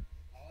 that.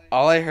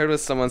 All I heard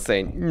was someone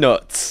saying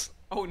nuts.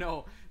 Oh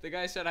no, the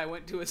guy said I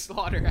went to a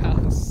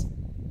slaughterhouse.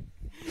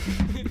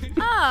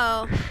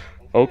 Oh,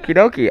 Okie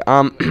dokie.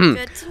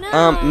 good to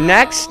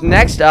know.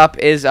 Next up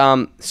is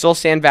Soul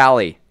Sand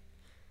Valley.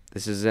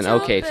 This is an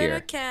Jump okay in a tier.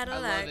 Cadillac,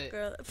 I love it.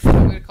 girl.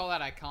 I'm gonna call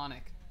that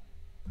iconic.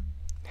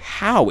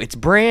 How? It's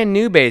brand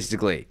new,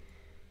 basically.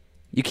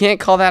 You can't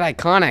call that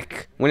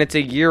iconic when it's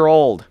a year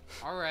old.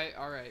 All right,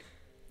 all right.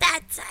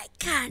 That's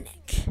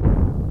iconic.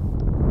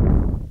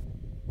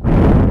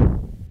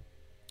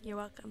 You're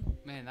welcome.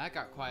 Man, that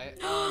got quiet.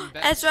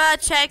 Best, Ezra,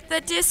 check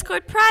the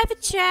Discord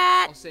private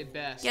chat. I'll say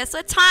best. Guess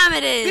what time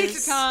it is?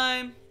 Pizza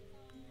time.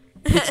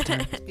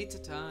 It's pizza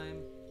time.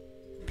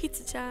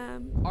 Pizza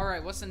time. All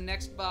right, what's the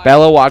next buy?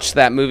 Bella watched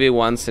that movie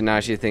once, and now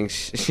she thinks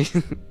she.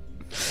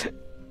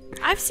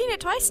 I've seen it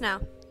twice now.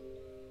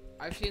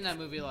 I've seen that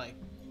movie like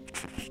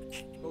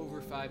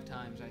over 5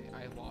 times.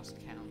 I lost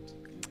count.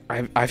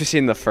 I've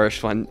seen the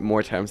first one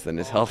more times than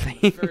is The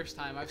healthy. first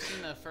time. I've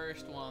seen the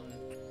first one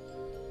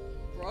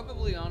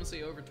probably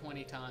honestly over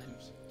 20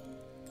 times.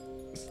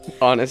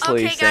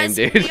 Honestly, Okay, same guys,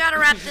 dude. we gotta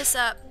wrap this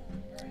up.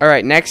 All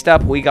right, next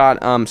up we got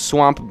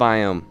swamp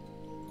biome.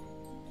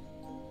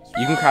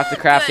 You can craft the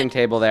crafting Good.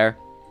 table there.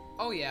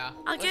 Oh yeah.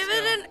 I'll let's give go.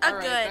 it a All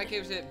right, good. That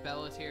gives it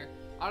Bella tier.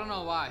 I don't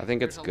know why. I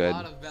think it's There's good. a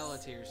lot of Bella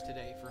tiers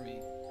today for me.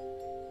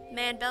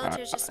 Man,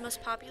 Bellatear is just the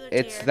most popular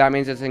It's tier. that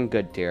means it's in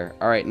good tier.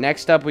 All right,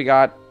 next up we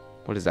got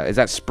what is that? Is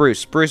that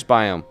spruce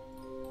biome,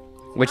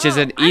 which is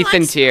Oh, an I like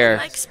Ethan tier.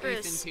 I like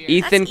spruce. tier.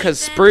 Ethan, That's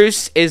because Ethan.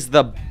 spruce is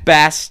the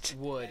best.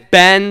 Wood.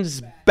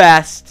 Ben's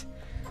best.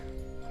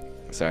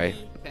 Sorry,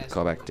 Best.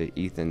 call back to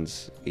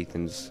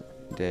Ethan's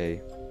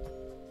day.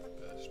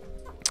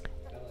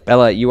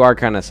 Bella, you are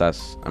kind of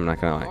sus. I'm not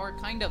gonna lie. Or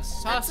kind of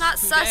sus. That's not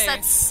sus, today.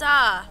 that's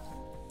suh.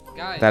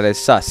 Guys, That is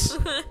sus.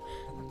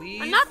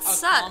 leave I'm not a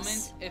sus.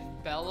 comment if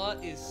Bella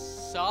is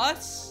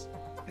sus.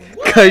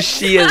 Cause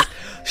she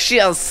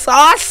is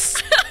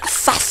saucy.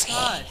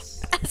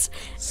 Us.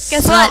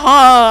 Guess what?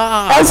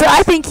 That's what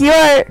I think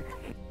you're.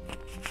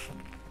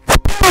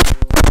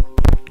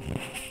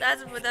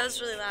 That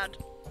was really loud.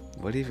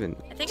 What even?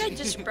 I think I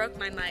just broke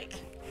my mic.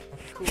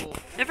 Cool.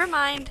 Never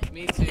mind.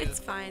 Me too. It's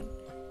fine.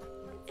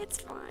 It's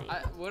fine.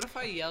 What if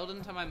I yelled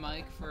into my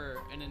mic for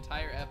an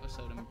entire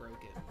episode and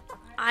broke it?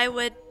 I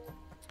would.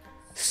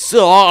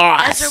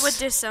 Sauce. Ezra would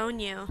disown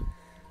you.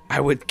 I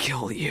would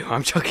kill you.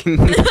 I'm joking.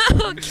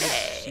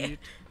 Okay.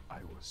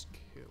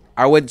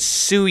 I would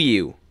sue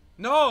you.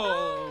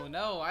 No,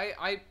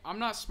 I'm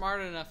not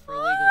smart enough for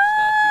legal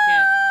stuff. You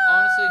can't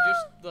honestly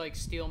just like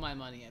steal my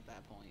money at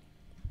that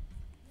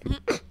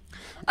point.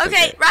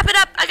 Okay, wrap it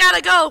up. I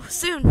gotta go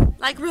soon.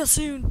 Like real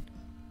soon.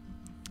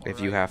 If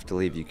you have to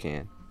leave, you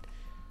can.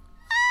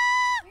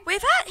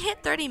 We've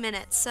hit 30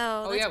 minutes,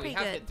 so Oh that's yeah, we pretty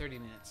have good. hit 30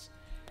 minutes.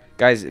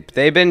 Guys,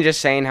 they've been just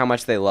saying how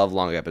much they love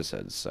long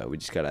episodes, so we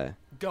just gotta.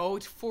 Go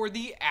for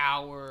the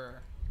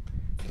hour.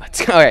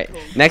 Let's go. All right.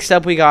 Next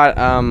up, we got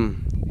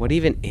what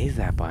even is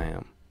that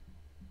biome?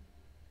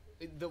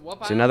 What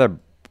It's biome? another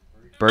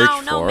birch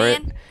No,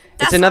 forest. man.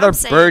 It's That's another what I'm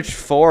saying. birch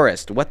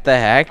forest. What the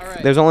heck? All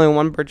right. There's only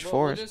one birch Well,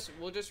 forest.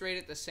 we'll just rate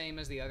it the same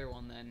as the other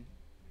one then.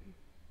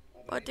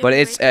 What did But we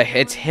it's rate the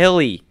it's other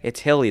hilly. It's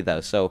hilly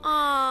though. So one?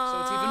 Aw,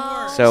 So it's even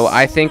worse. so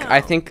I think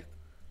no.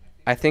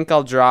 I think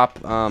I'll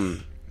drop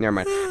never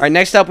mind. All right,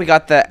 next up we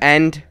got the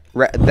end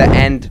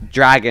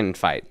dragon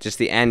fight. Just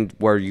the end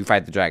where you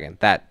fight the dragon.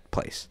 That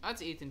place.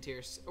 That's Ethan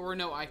tier, or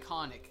no,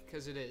 iconic,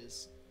 because it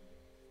is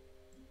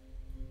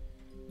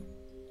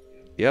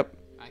Yep.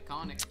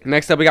 iconic.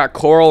 Next up we got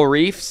coral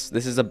reefs.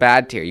 This is a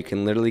bad tier. You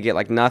can literally get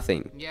like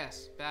nothing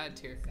Yes, bad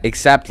tier.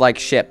 except like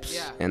ships,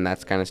 Yeah. and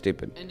that's kind of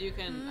stupid. And you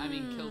can,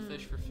 kill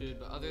fish for food,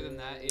 but other than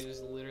that, it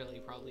is literally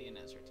probably an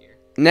Ezra tier.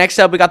 Next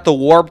up we got the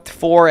warped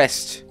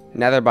forest,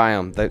 nether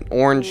biome, the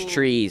orange Ooh.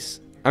 trees.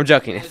 I'm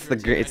joking. It's Ezra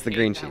the tier, it's I the hate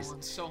green that cheese.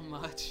 one so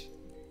much.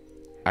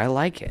 I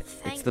like it. It's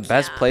Thank the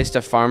best ya. place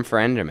to farm for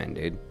Enderman,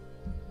 dude.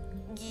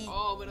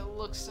 Oh, but it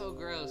looks so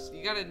gross.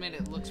 You gotta admit,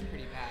 it looks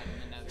pretty bad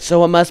in the nether.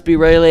 So it must be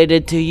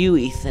related to you,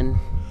 Ethan.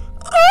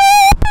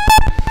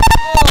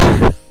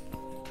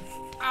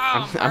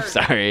 I'm hurt.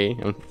 sorry.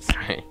 I'm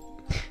sorry.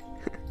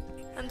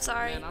 I'm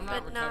sorry, Man, I'm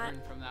not but not.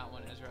 recovering from that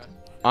one, Ezra.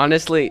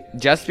 Honestly,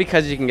 just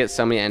because you can get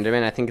so many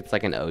Endermen, I think it's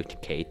like an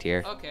OK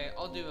tier. Okay,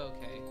 I'll do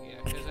okay. Yeah,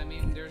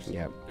 because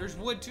Yep. there's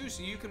wood too,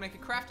 so you can make a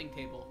crafting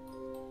table.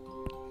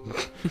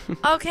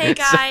 Okay,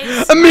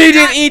 guys.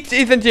 Immediate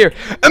Ethan tier.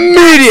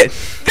 Immediate.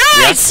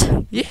 Guys!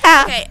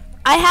 Yeah. Okay,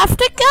 I have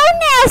to go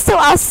now, so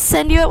I'll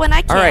send you it when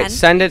I can. All right,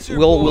 send it. your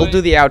We'll boy,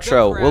 do the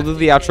outro. the We'll do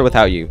the crafting outro table.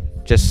 without you.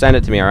 Just send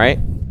it to me, all right?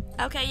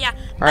 Okay, yeah.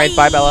 All right,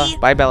 bye Bella.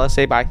 Bye Bella.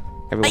 Say bye.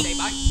 Everyone. Say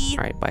bye.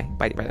 All right, bye.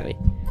 Bye. Bye.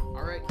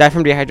 All right. Die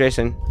from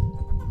dehydration.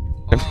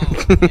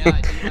 Oh,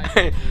 yeah,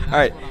 dehydrated. All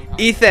right, That's what I'm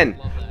talking Ethan.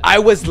 about. Love that. I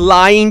was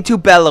lying to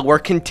Bella. We're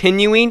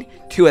continuing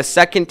to a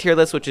second tier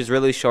list, which is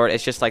really short.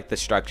 It's just like the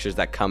structures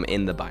that come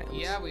in the biomes.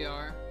 Yeah, we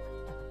are.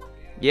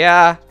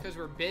 Yeah. Because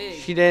we're big.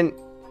 She didn't.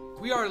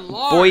 We are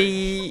large.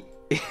 Boy.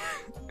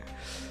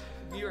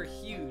 We are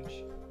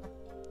huge.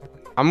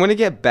 I'm gonna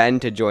get Ben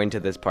to join to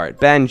this part.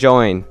 Ben,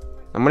 join.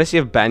 I'm gonna see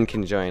if Ben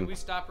can Can join. we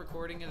stop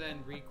recording and then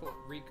record?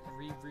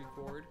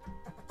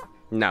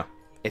 No.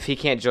 If he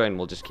can't join,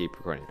 we'll just keep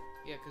recording.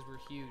 Yeah, because we're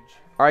huge.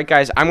 All right,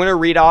 guys. I'm gonna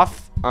read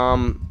off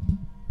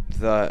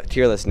the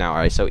tier list now. All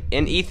right. So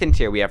in Ethan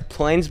tier, we have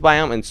Plains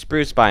biome and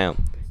Spruce biome.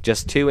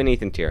 Just two in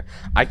Ethan tier.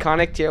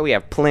 Iconic tier, we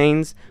have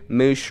Plains,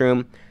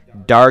 Mushroom,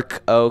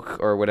 Dark Oak,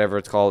 or whatever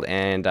it's called,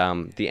 and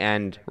the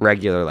End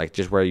regular, like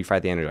just where you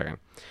fight the Ender Dragon.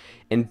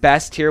 In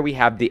best tier, we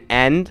have the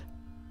End,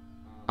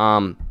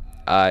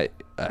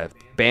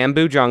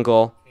 Bamboo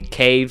Jungle,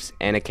 Caves,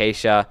 and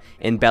Acacia.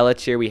 In Bella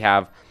tier, we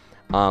have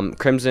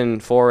Crimson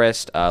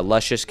Forest,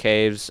 Luscious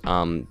Caves,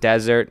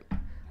 Desert,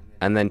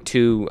 and then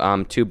two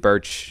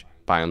Birch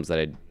biomes that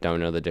I don't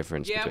know the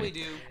difference Yeah, between. we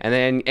do. And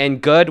then in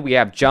Good, we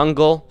have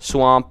Jungle,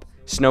 Swamp,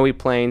 Snowy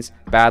Plains,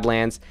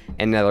 Badlands,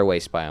 and Nether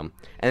Waste biome.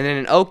 And then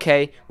in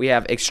OK, we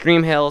have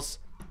Extreme Hills,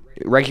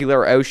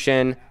 Regular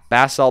Ocean,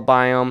 Basalt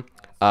biome,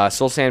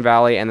 Soul Sand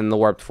Valley, and then the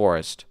Warped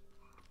Forest.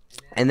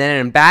 And then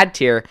in Bad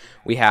tier,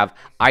 we have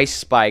Ice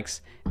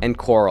Spikes and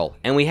Coral.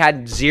 And we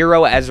had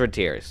 0 Ezra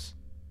tiers.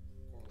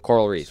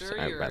 Coral Reefs, Sir,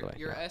 by the way.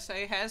 your Yeah.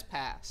 essay has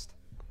passed.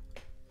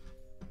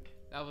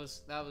 That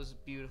was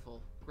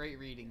beautiful. Great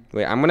reading.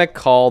 Wait, I'm going to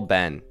call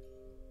Ben.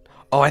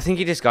 Oh, I think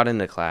he just got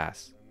into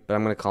class. But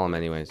I'm going to call him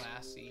anyways.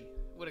 Classy.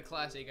 What a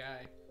classy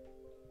guy.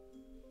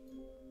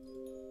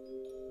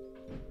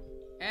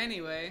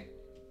 Anyway,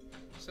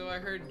 so I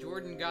heard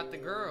Jordan got the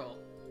girl.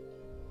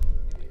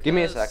 Give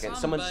me a Because second.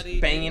 Someone's somebody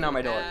banging on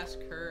my didn't door. Ask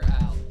her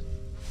out.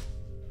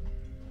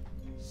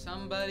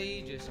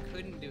 Somebody just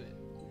couldn't do it.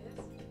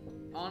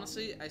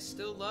 Honestly, I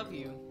still love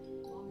you.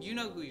 You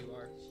know who you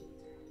are.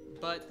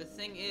 But the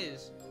thing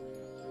is,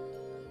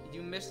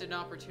 you missed an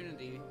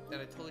opportunity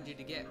that I told you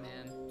to get,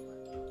 man.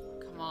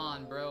 Come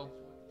on, bro.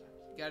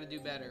 You gotta do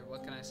better.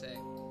 What can I say?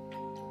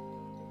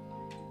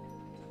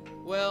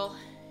 Well,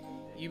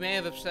 You may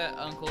have upset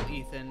Uncle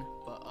Ethan,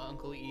 but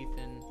Uncle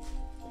Ethan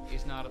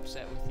is not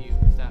upset with you,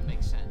 if that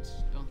makes sense.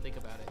 Don't think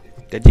about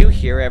it. Did you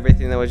hear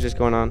everything that was just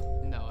going on?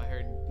 No, I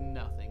heard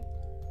nothing.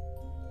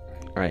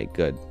 All right,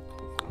 good.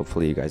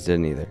 Hopefully you guys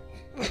didn't either.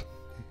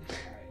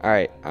 All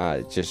right,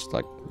 just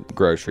like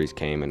groceries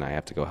came and I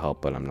have to go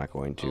help, but I'm not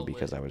going to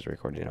because I was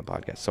recording a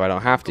podcast, so I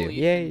don't have to. Uncle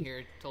Ethan Yay!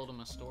 here told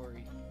him a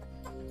story.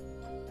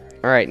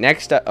 All right,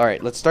 next up. All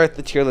right, let's start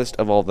the tier list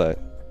of all the,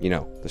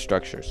 the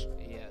structures.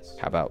 Yes.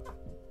 How about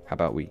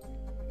we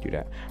do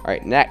that? All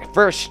right,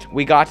 first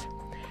we got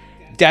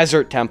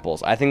desert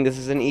temples. I think this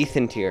is an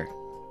Ethan tier.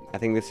 I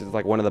think this is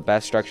like one of the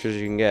best structures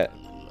you can get.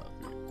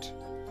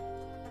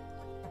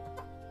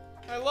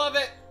 I love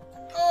it.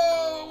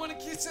 Oh, I want to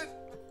kiss it.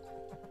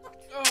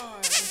 Oh,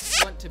 I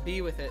just want to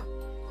be with it.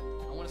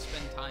 I want to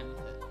spend time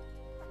with it.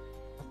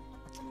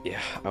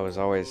 Yeah, I was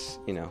always,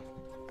 I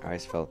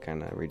always felt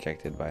kind of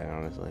rejected by it,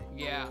 honestly.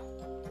 Yeah.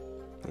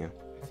 Yeah.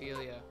 I feel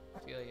ya. I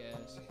feel ya.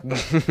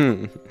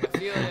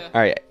 All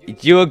right,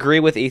 do you agree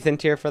with Ethan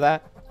tier for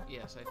that?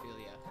 Yes, I feel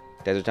ya.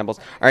 Desert temples.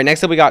 All right,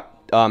 next up we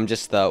got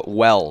just the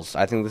wells.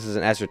 I think this is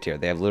an Ezra tier.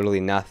 They have literally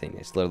nothing.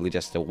 It's literally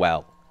just a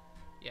well.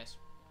 Yes.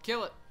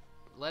 Kill it.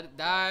 Let it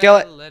die. Kill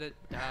it. Let it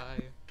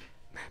die.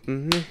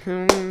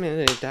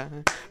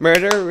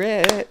 Murder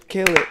it.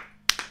 Kill it.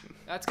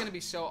 That's gonna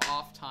be so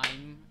off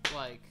time,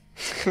 like,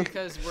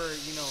 because we're,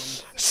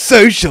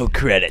 Social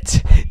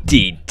credit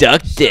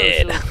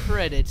deducted. social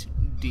credit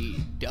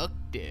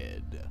deducted.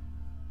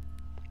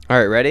 All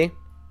right, ready?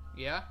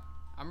 Yeah,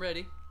 I'm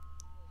ready.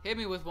 Hit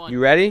me with one. You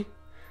ready?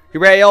 You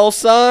ready, old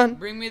son?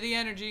 Bring me the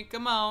energy.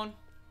 Come on.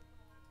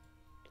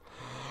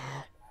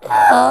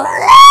 All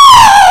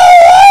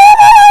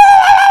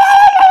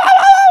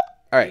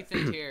right.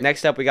 Ethan tier.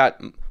 Next up, we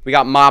got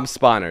mob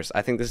spawners.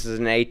 I think this is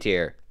an A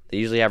tier. They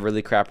usually have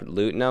really crap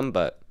loot in them,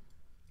 but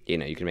you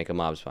can make a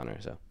mob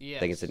spawner. So I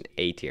think it's an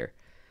A tier.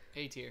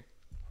 A tier.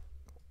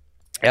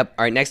 Yep.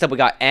 All right. Next up, we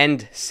got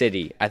End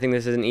City. I think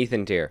this is an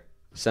Ethan tier.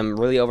 Some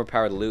really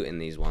overpowered loot in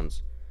these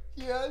ones.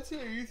 Yeah, it's an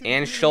Ethan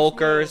And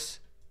shulkers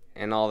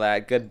and all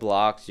that. Good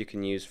blocks you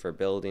can use for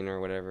building or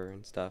whatever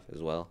and stuff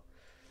as well.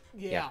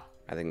 Yeah.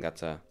 I think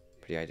that's a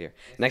pretty idea.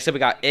 Next up, we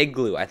got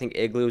Igloo. I think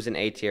Igloo is an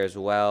A tier as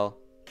well,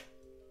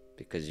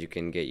 because you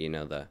can get,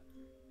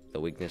 the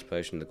weakness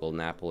potion, the golden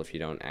apple, if you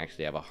don't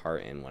actually have a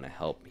heart and want to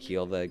help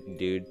heal the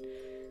dude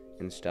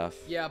and stuff.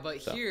 Yeah, but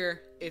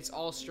here, it's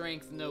all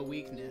strength, no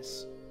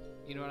weakness.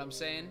 You know what I'm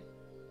saying?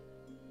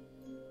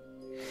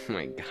 Oh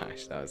my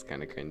gosh, that was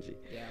kind of cringy.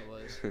 Yeah, it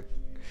was. Right.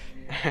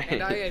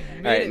 And I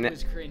admit Alright, it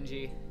was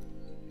cringy.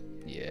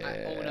 Yeah,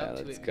 I own up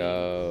to let's it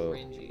go.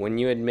 being cringy. When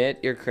you admit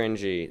you're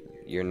cringy,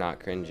 you're not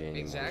cringy anymore.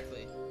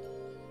 Exactly.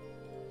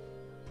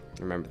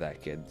 Remember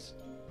that, kids.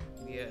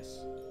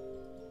 Yes.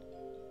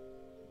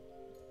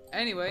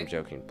 Anyway. I'm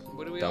joking.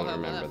 What do we Don't all have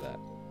remember left? that.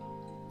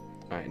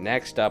 Alright,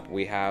 next up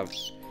we have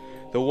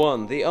the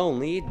one, the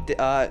only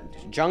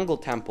jungle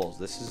temples.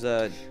 This is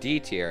a D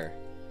tier.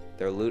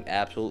 Their loot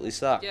absolutely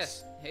sucks.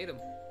 Yes, hate them.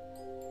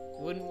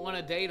 Wouldn't want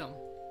to date them.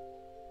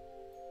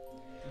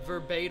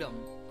 Verbatim.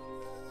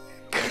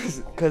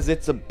 Cause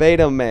it's a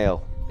beta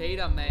male.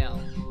 Beta male.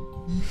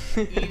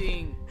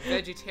 Eating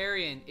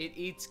vegetarian. It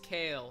eats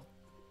kale.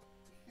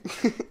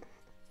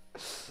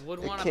 Would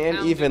It want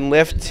can't even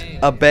lift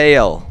a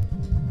bale.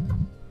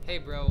 Hey,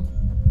 bro.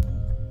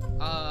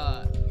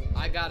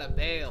 I got a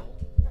bale.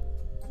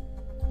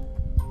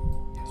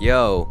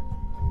 Yo,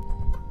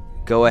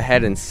 go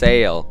ahead and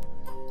sail.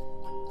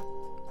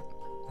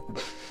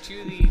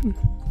 To the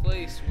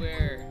place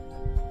where.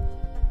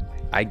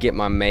 I get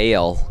my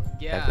mail.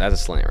 Yeah. That's a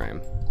slant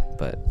rhyme,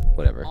 but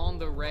whatever. On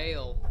the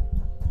rail.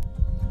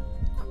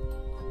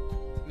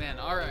 Man,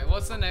 alright,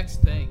 what's the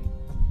next thing?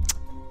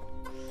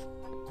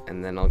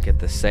 And then I'll get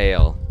the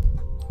sale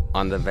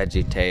on the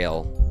Veggie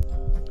Tail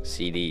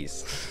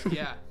CDs.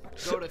 Yeah,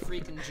 go to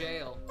freaking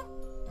jail.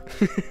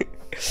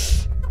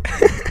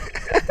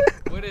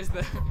 What is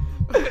the.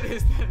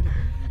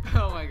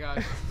 Oh my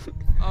gosh.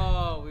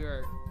 Oh,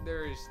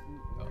 there's.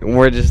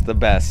 We're just the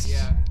best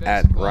Yeah,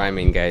 at best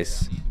rhyming, quality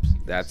guys. on the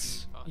MCPC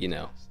That's,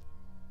 podcast.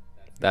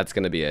 That's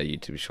gonna be a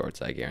YouTube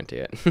Shorts, I guarantee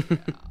it.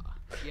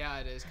 Yeah,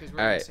 it is, because we're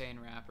Alright. insane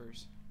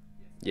rappers.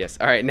 Yes.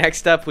 All right.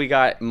 Next up, we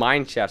got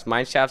Mine Shafts.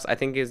 Mine Shafts, I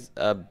think, is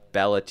a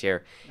Bella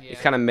tier. Yeah.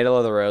 It's kind of middle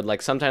of the road.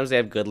 Like sometimes they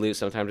have good loot,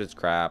 sometimes it's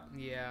crap.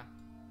 Yeah.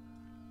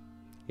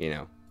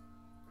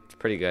 It's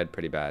pretty good,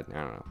 pretty bad.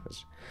 I don't know.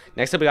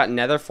 Next up, we got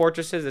Nether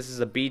Fortresses. This is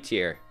a B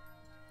tier.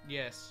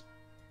 Yes.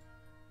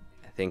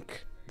 I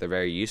think they're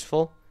very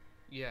useful,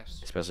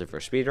 Yes. especially for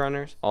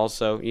speedrunners.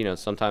 Also,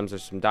 sometimes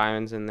there's some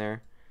diamonds in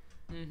there.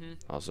 Mm-hmm.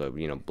 Also,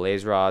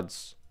 blaze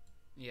rods.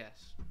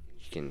 Yes.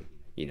 You can,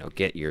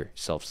 get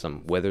yourself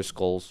some wither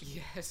skulls.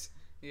 Yes.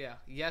 Yeah.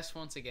 Yes,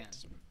 once again.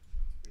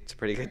 It's a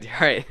pretty good tier.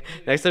 All right.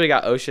 Next up, we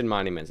got Ocean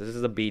Monuments. This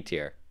is a B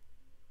tier.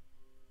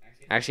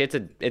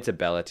 Actually, it's a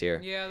Bella tier.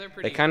 Yeah, they're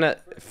pretty. They kind of,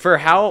 for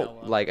how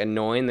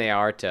annoying they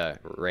are to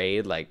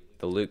raid, the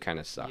loot kind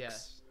of sucks.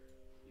 Yes.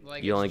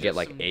 Like, You it's only get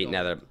just some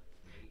gold.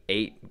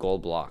 8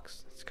 gold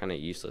blocks. It's kind of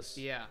useless.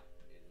 Yeah.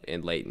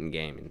 in late in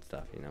game and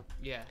stuff, you know.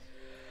 Yeah.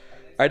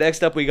 All right,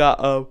 next up we got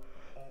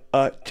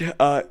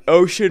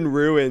Ocean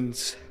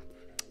Ruins.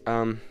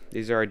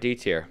 These are our D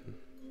tier.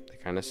 They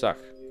kind of suck.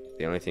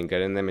 The only thing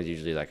good in them is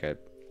usually like a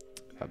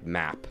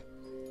map.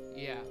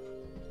 Yeah.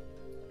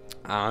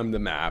 I'm the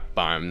map.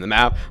 I'm the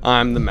map.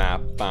 I'm the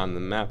map. I'm the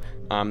map.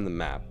 I'm the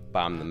map.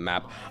 I'm the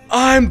map.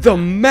 I'm the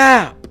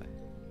map.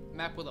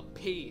 Map with a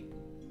P.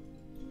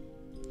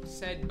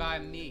 Said by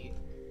me.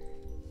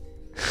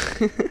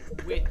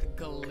 With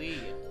glee.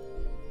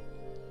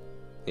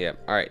 Yeah.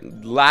 All right.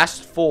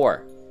 Last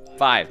 5.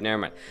 Never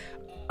mind.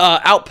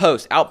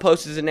 Outpost.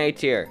 Outpost is an A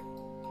tier.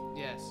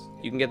 Yes.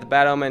 You can get the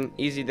Bad Omen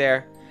easy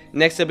there.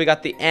 Next up, we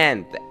got the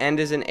End. The End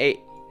is an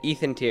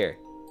Ethan tier.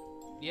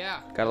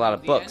 Yeah. Got a lot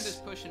of books. The end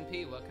is pushing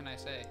P. What can I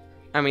say?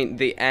 I mean,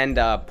 the End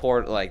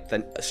like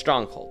the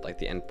Stronghold, like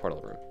the End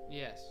portal room.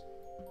 Yes.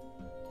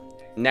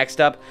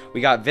 Next up, we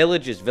got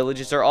Villages.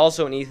 Villages are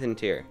also an Ethan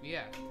tier.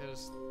 Yeah,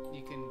 because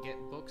you can get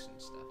books and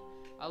stuff.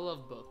 I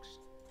love books.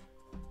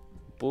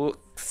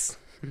 Books.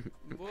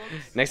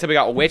 Books. Next up, we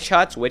got Witch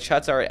Huts. Witch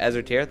Huts are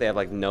Ezra tier. They have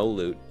like no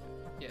loot.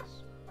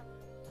 Yes.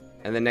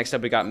 And then next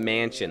up, we got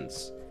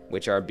Mansions,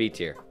 which are B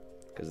tier,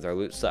 because their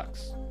loot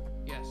sucks.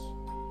 Yes.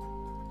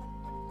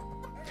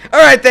 All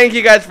right, thank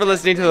you guys for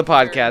listening to the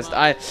Thank you very podcast.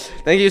 much.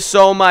 Thank you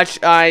so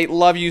much. I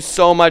love you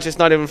so much. It's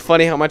not even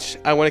funny how much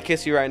I want to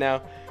kiss you right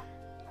now.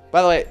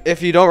 By the way,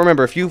 if you don't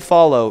remember, if you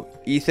follow,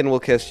 Ethan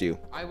will kiss you.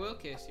 I will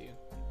kiss you.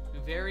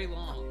 Very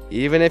long.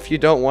 Even if you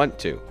don't want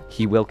to,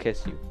 he will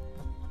kiss you.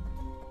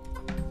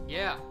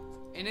 Yeah.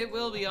 And it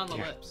will be on the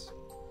Yeah. lips.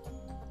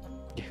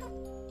 Yeah.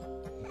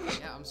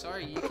 Yeah, I'm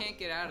sorry. You can't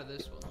get out of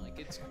this one. Like,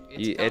 it's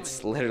It's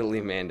coming. literally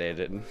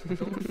mandated.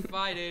 Don't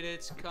fight it.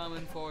 It's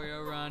coming for you,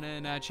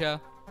 running at ya.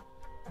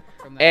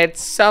 From that.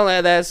 It's only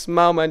this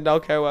moment,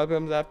 don't care what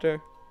comes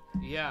after.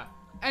 Yeah.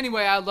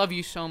 Anyway, I love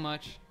you so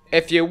much.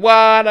 If you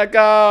wanna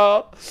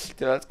go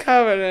till it's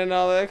covered in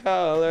all the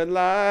colored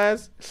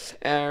lines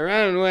and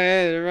run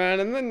away, run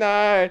in the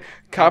night.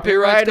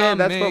 Copyrighted,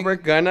 that's what coming. we're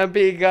gonna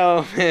be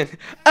going.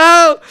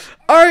 Oh,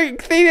 our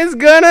thing is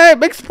gonna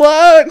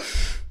explode.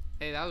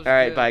 Hey, that was All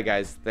right, good. bye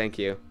guys. Thank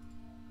you.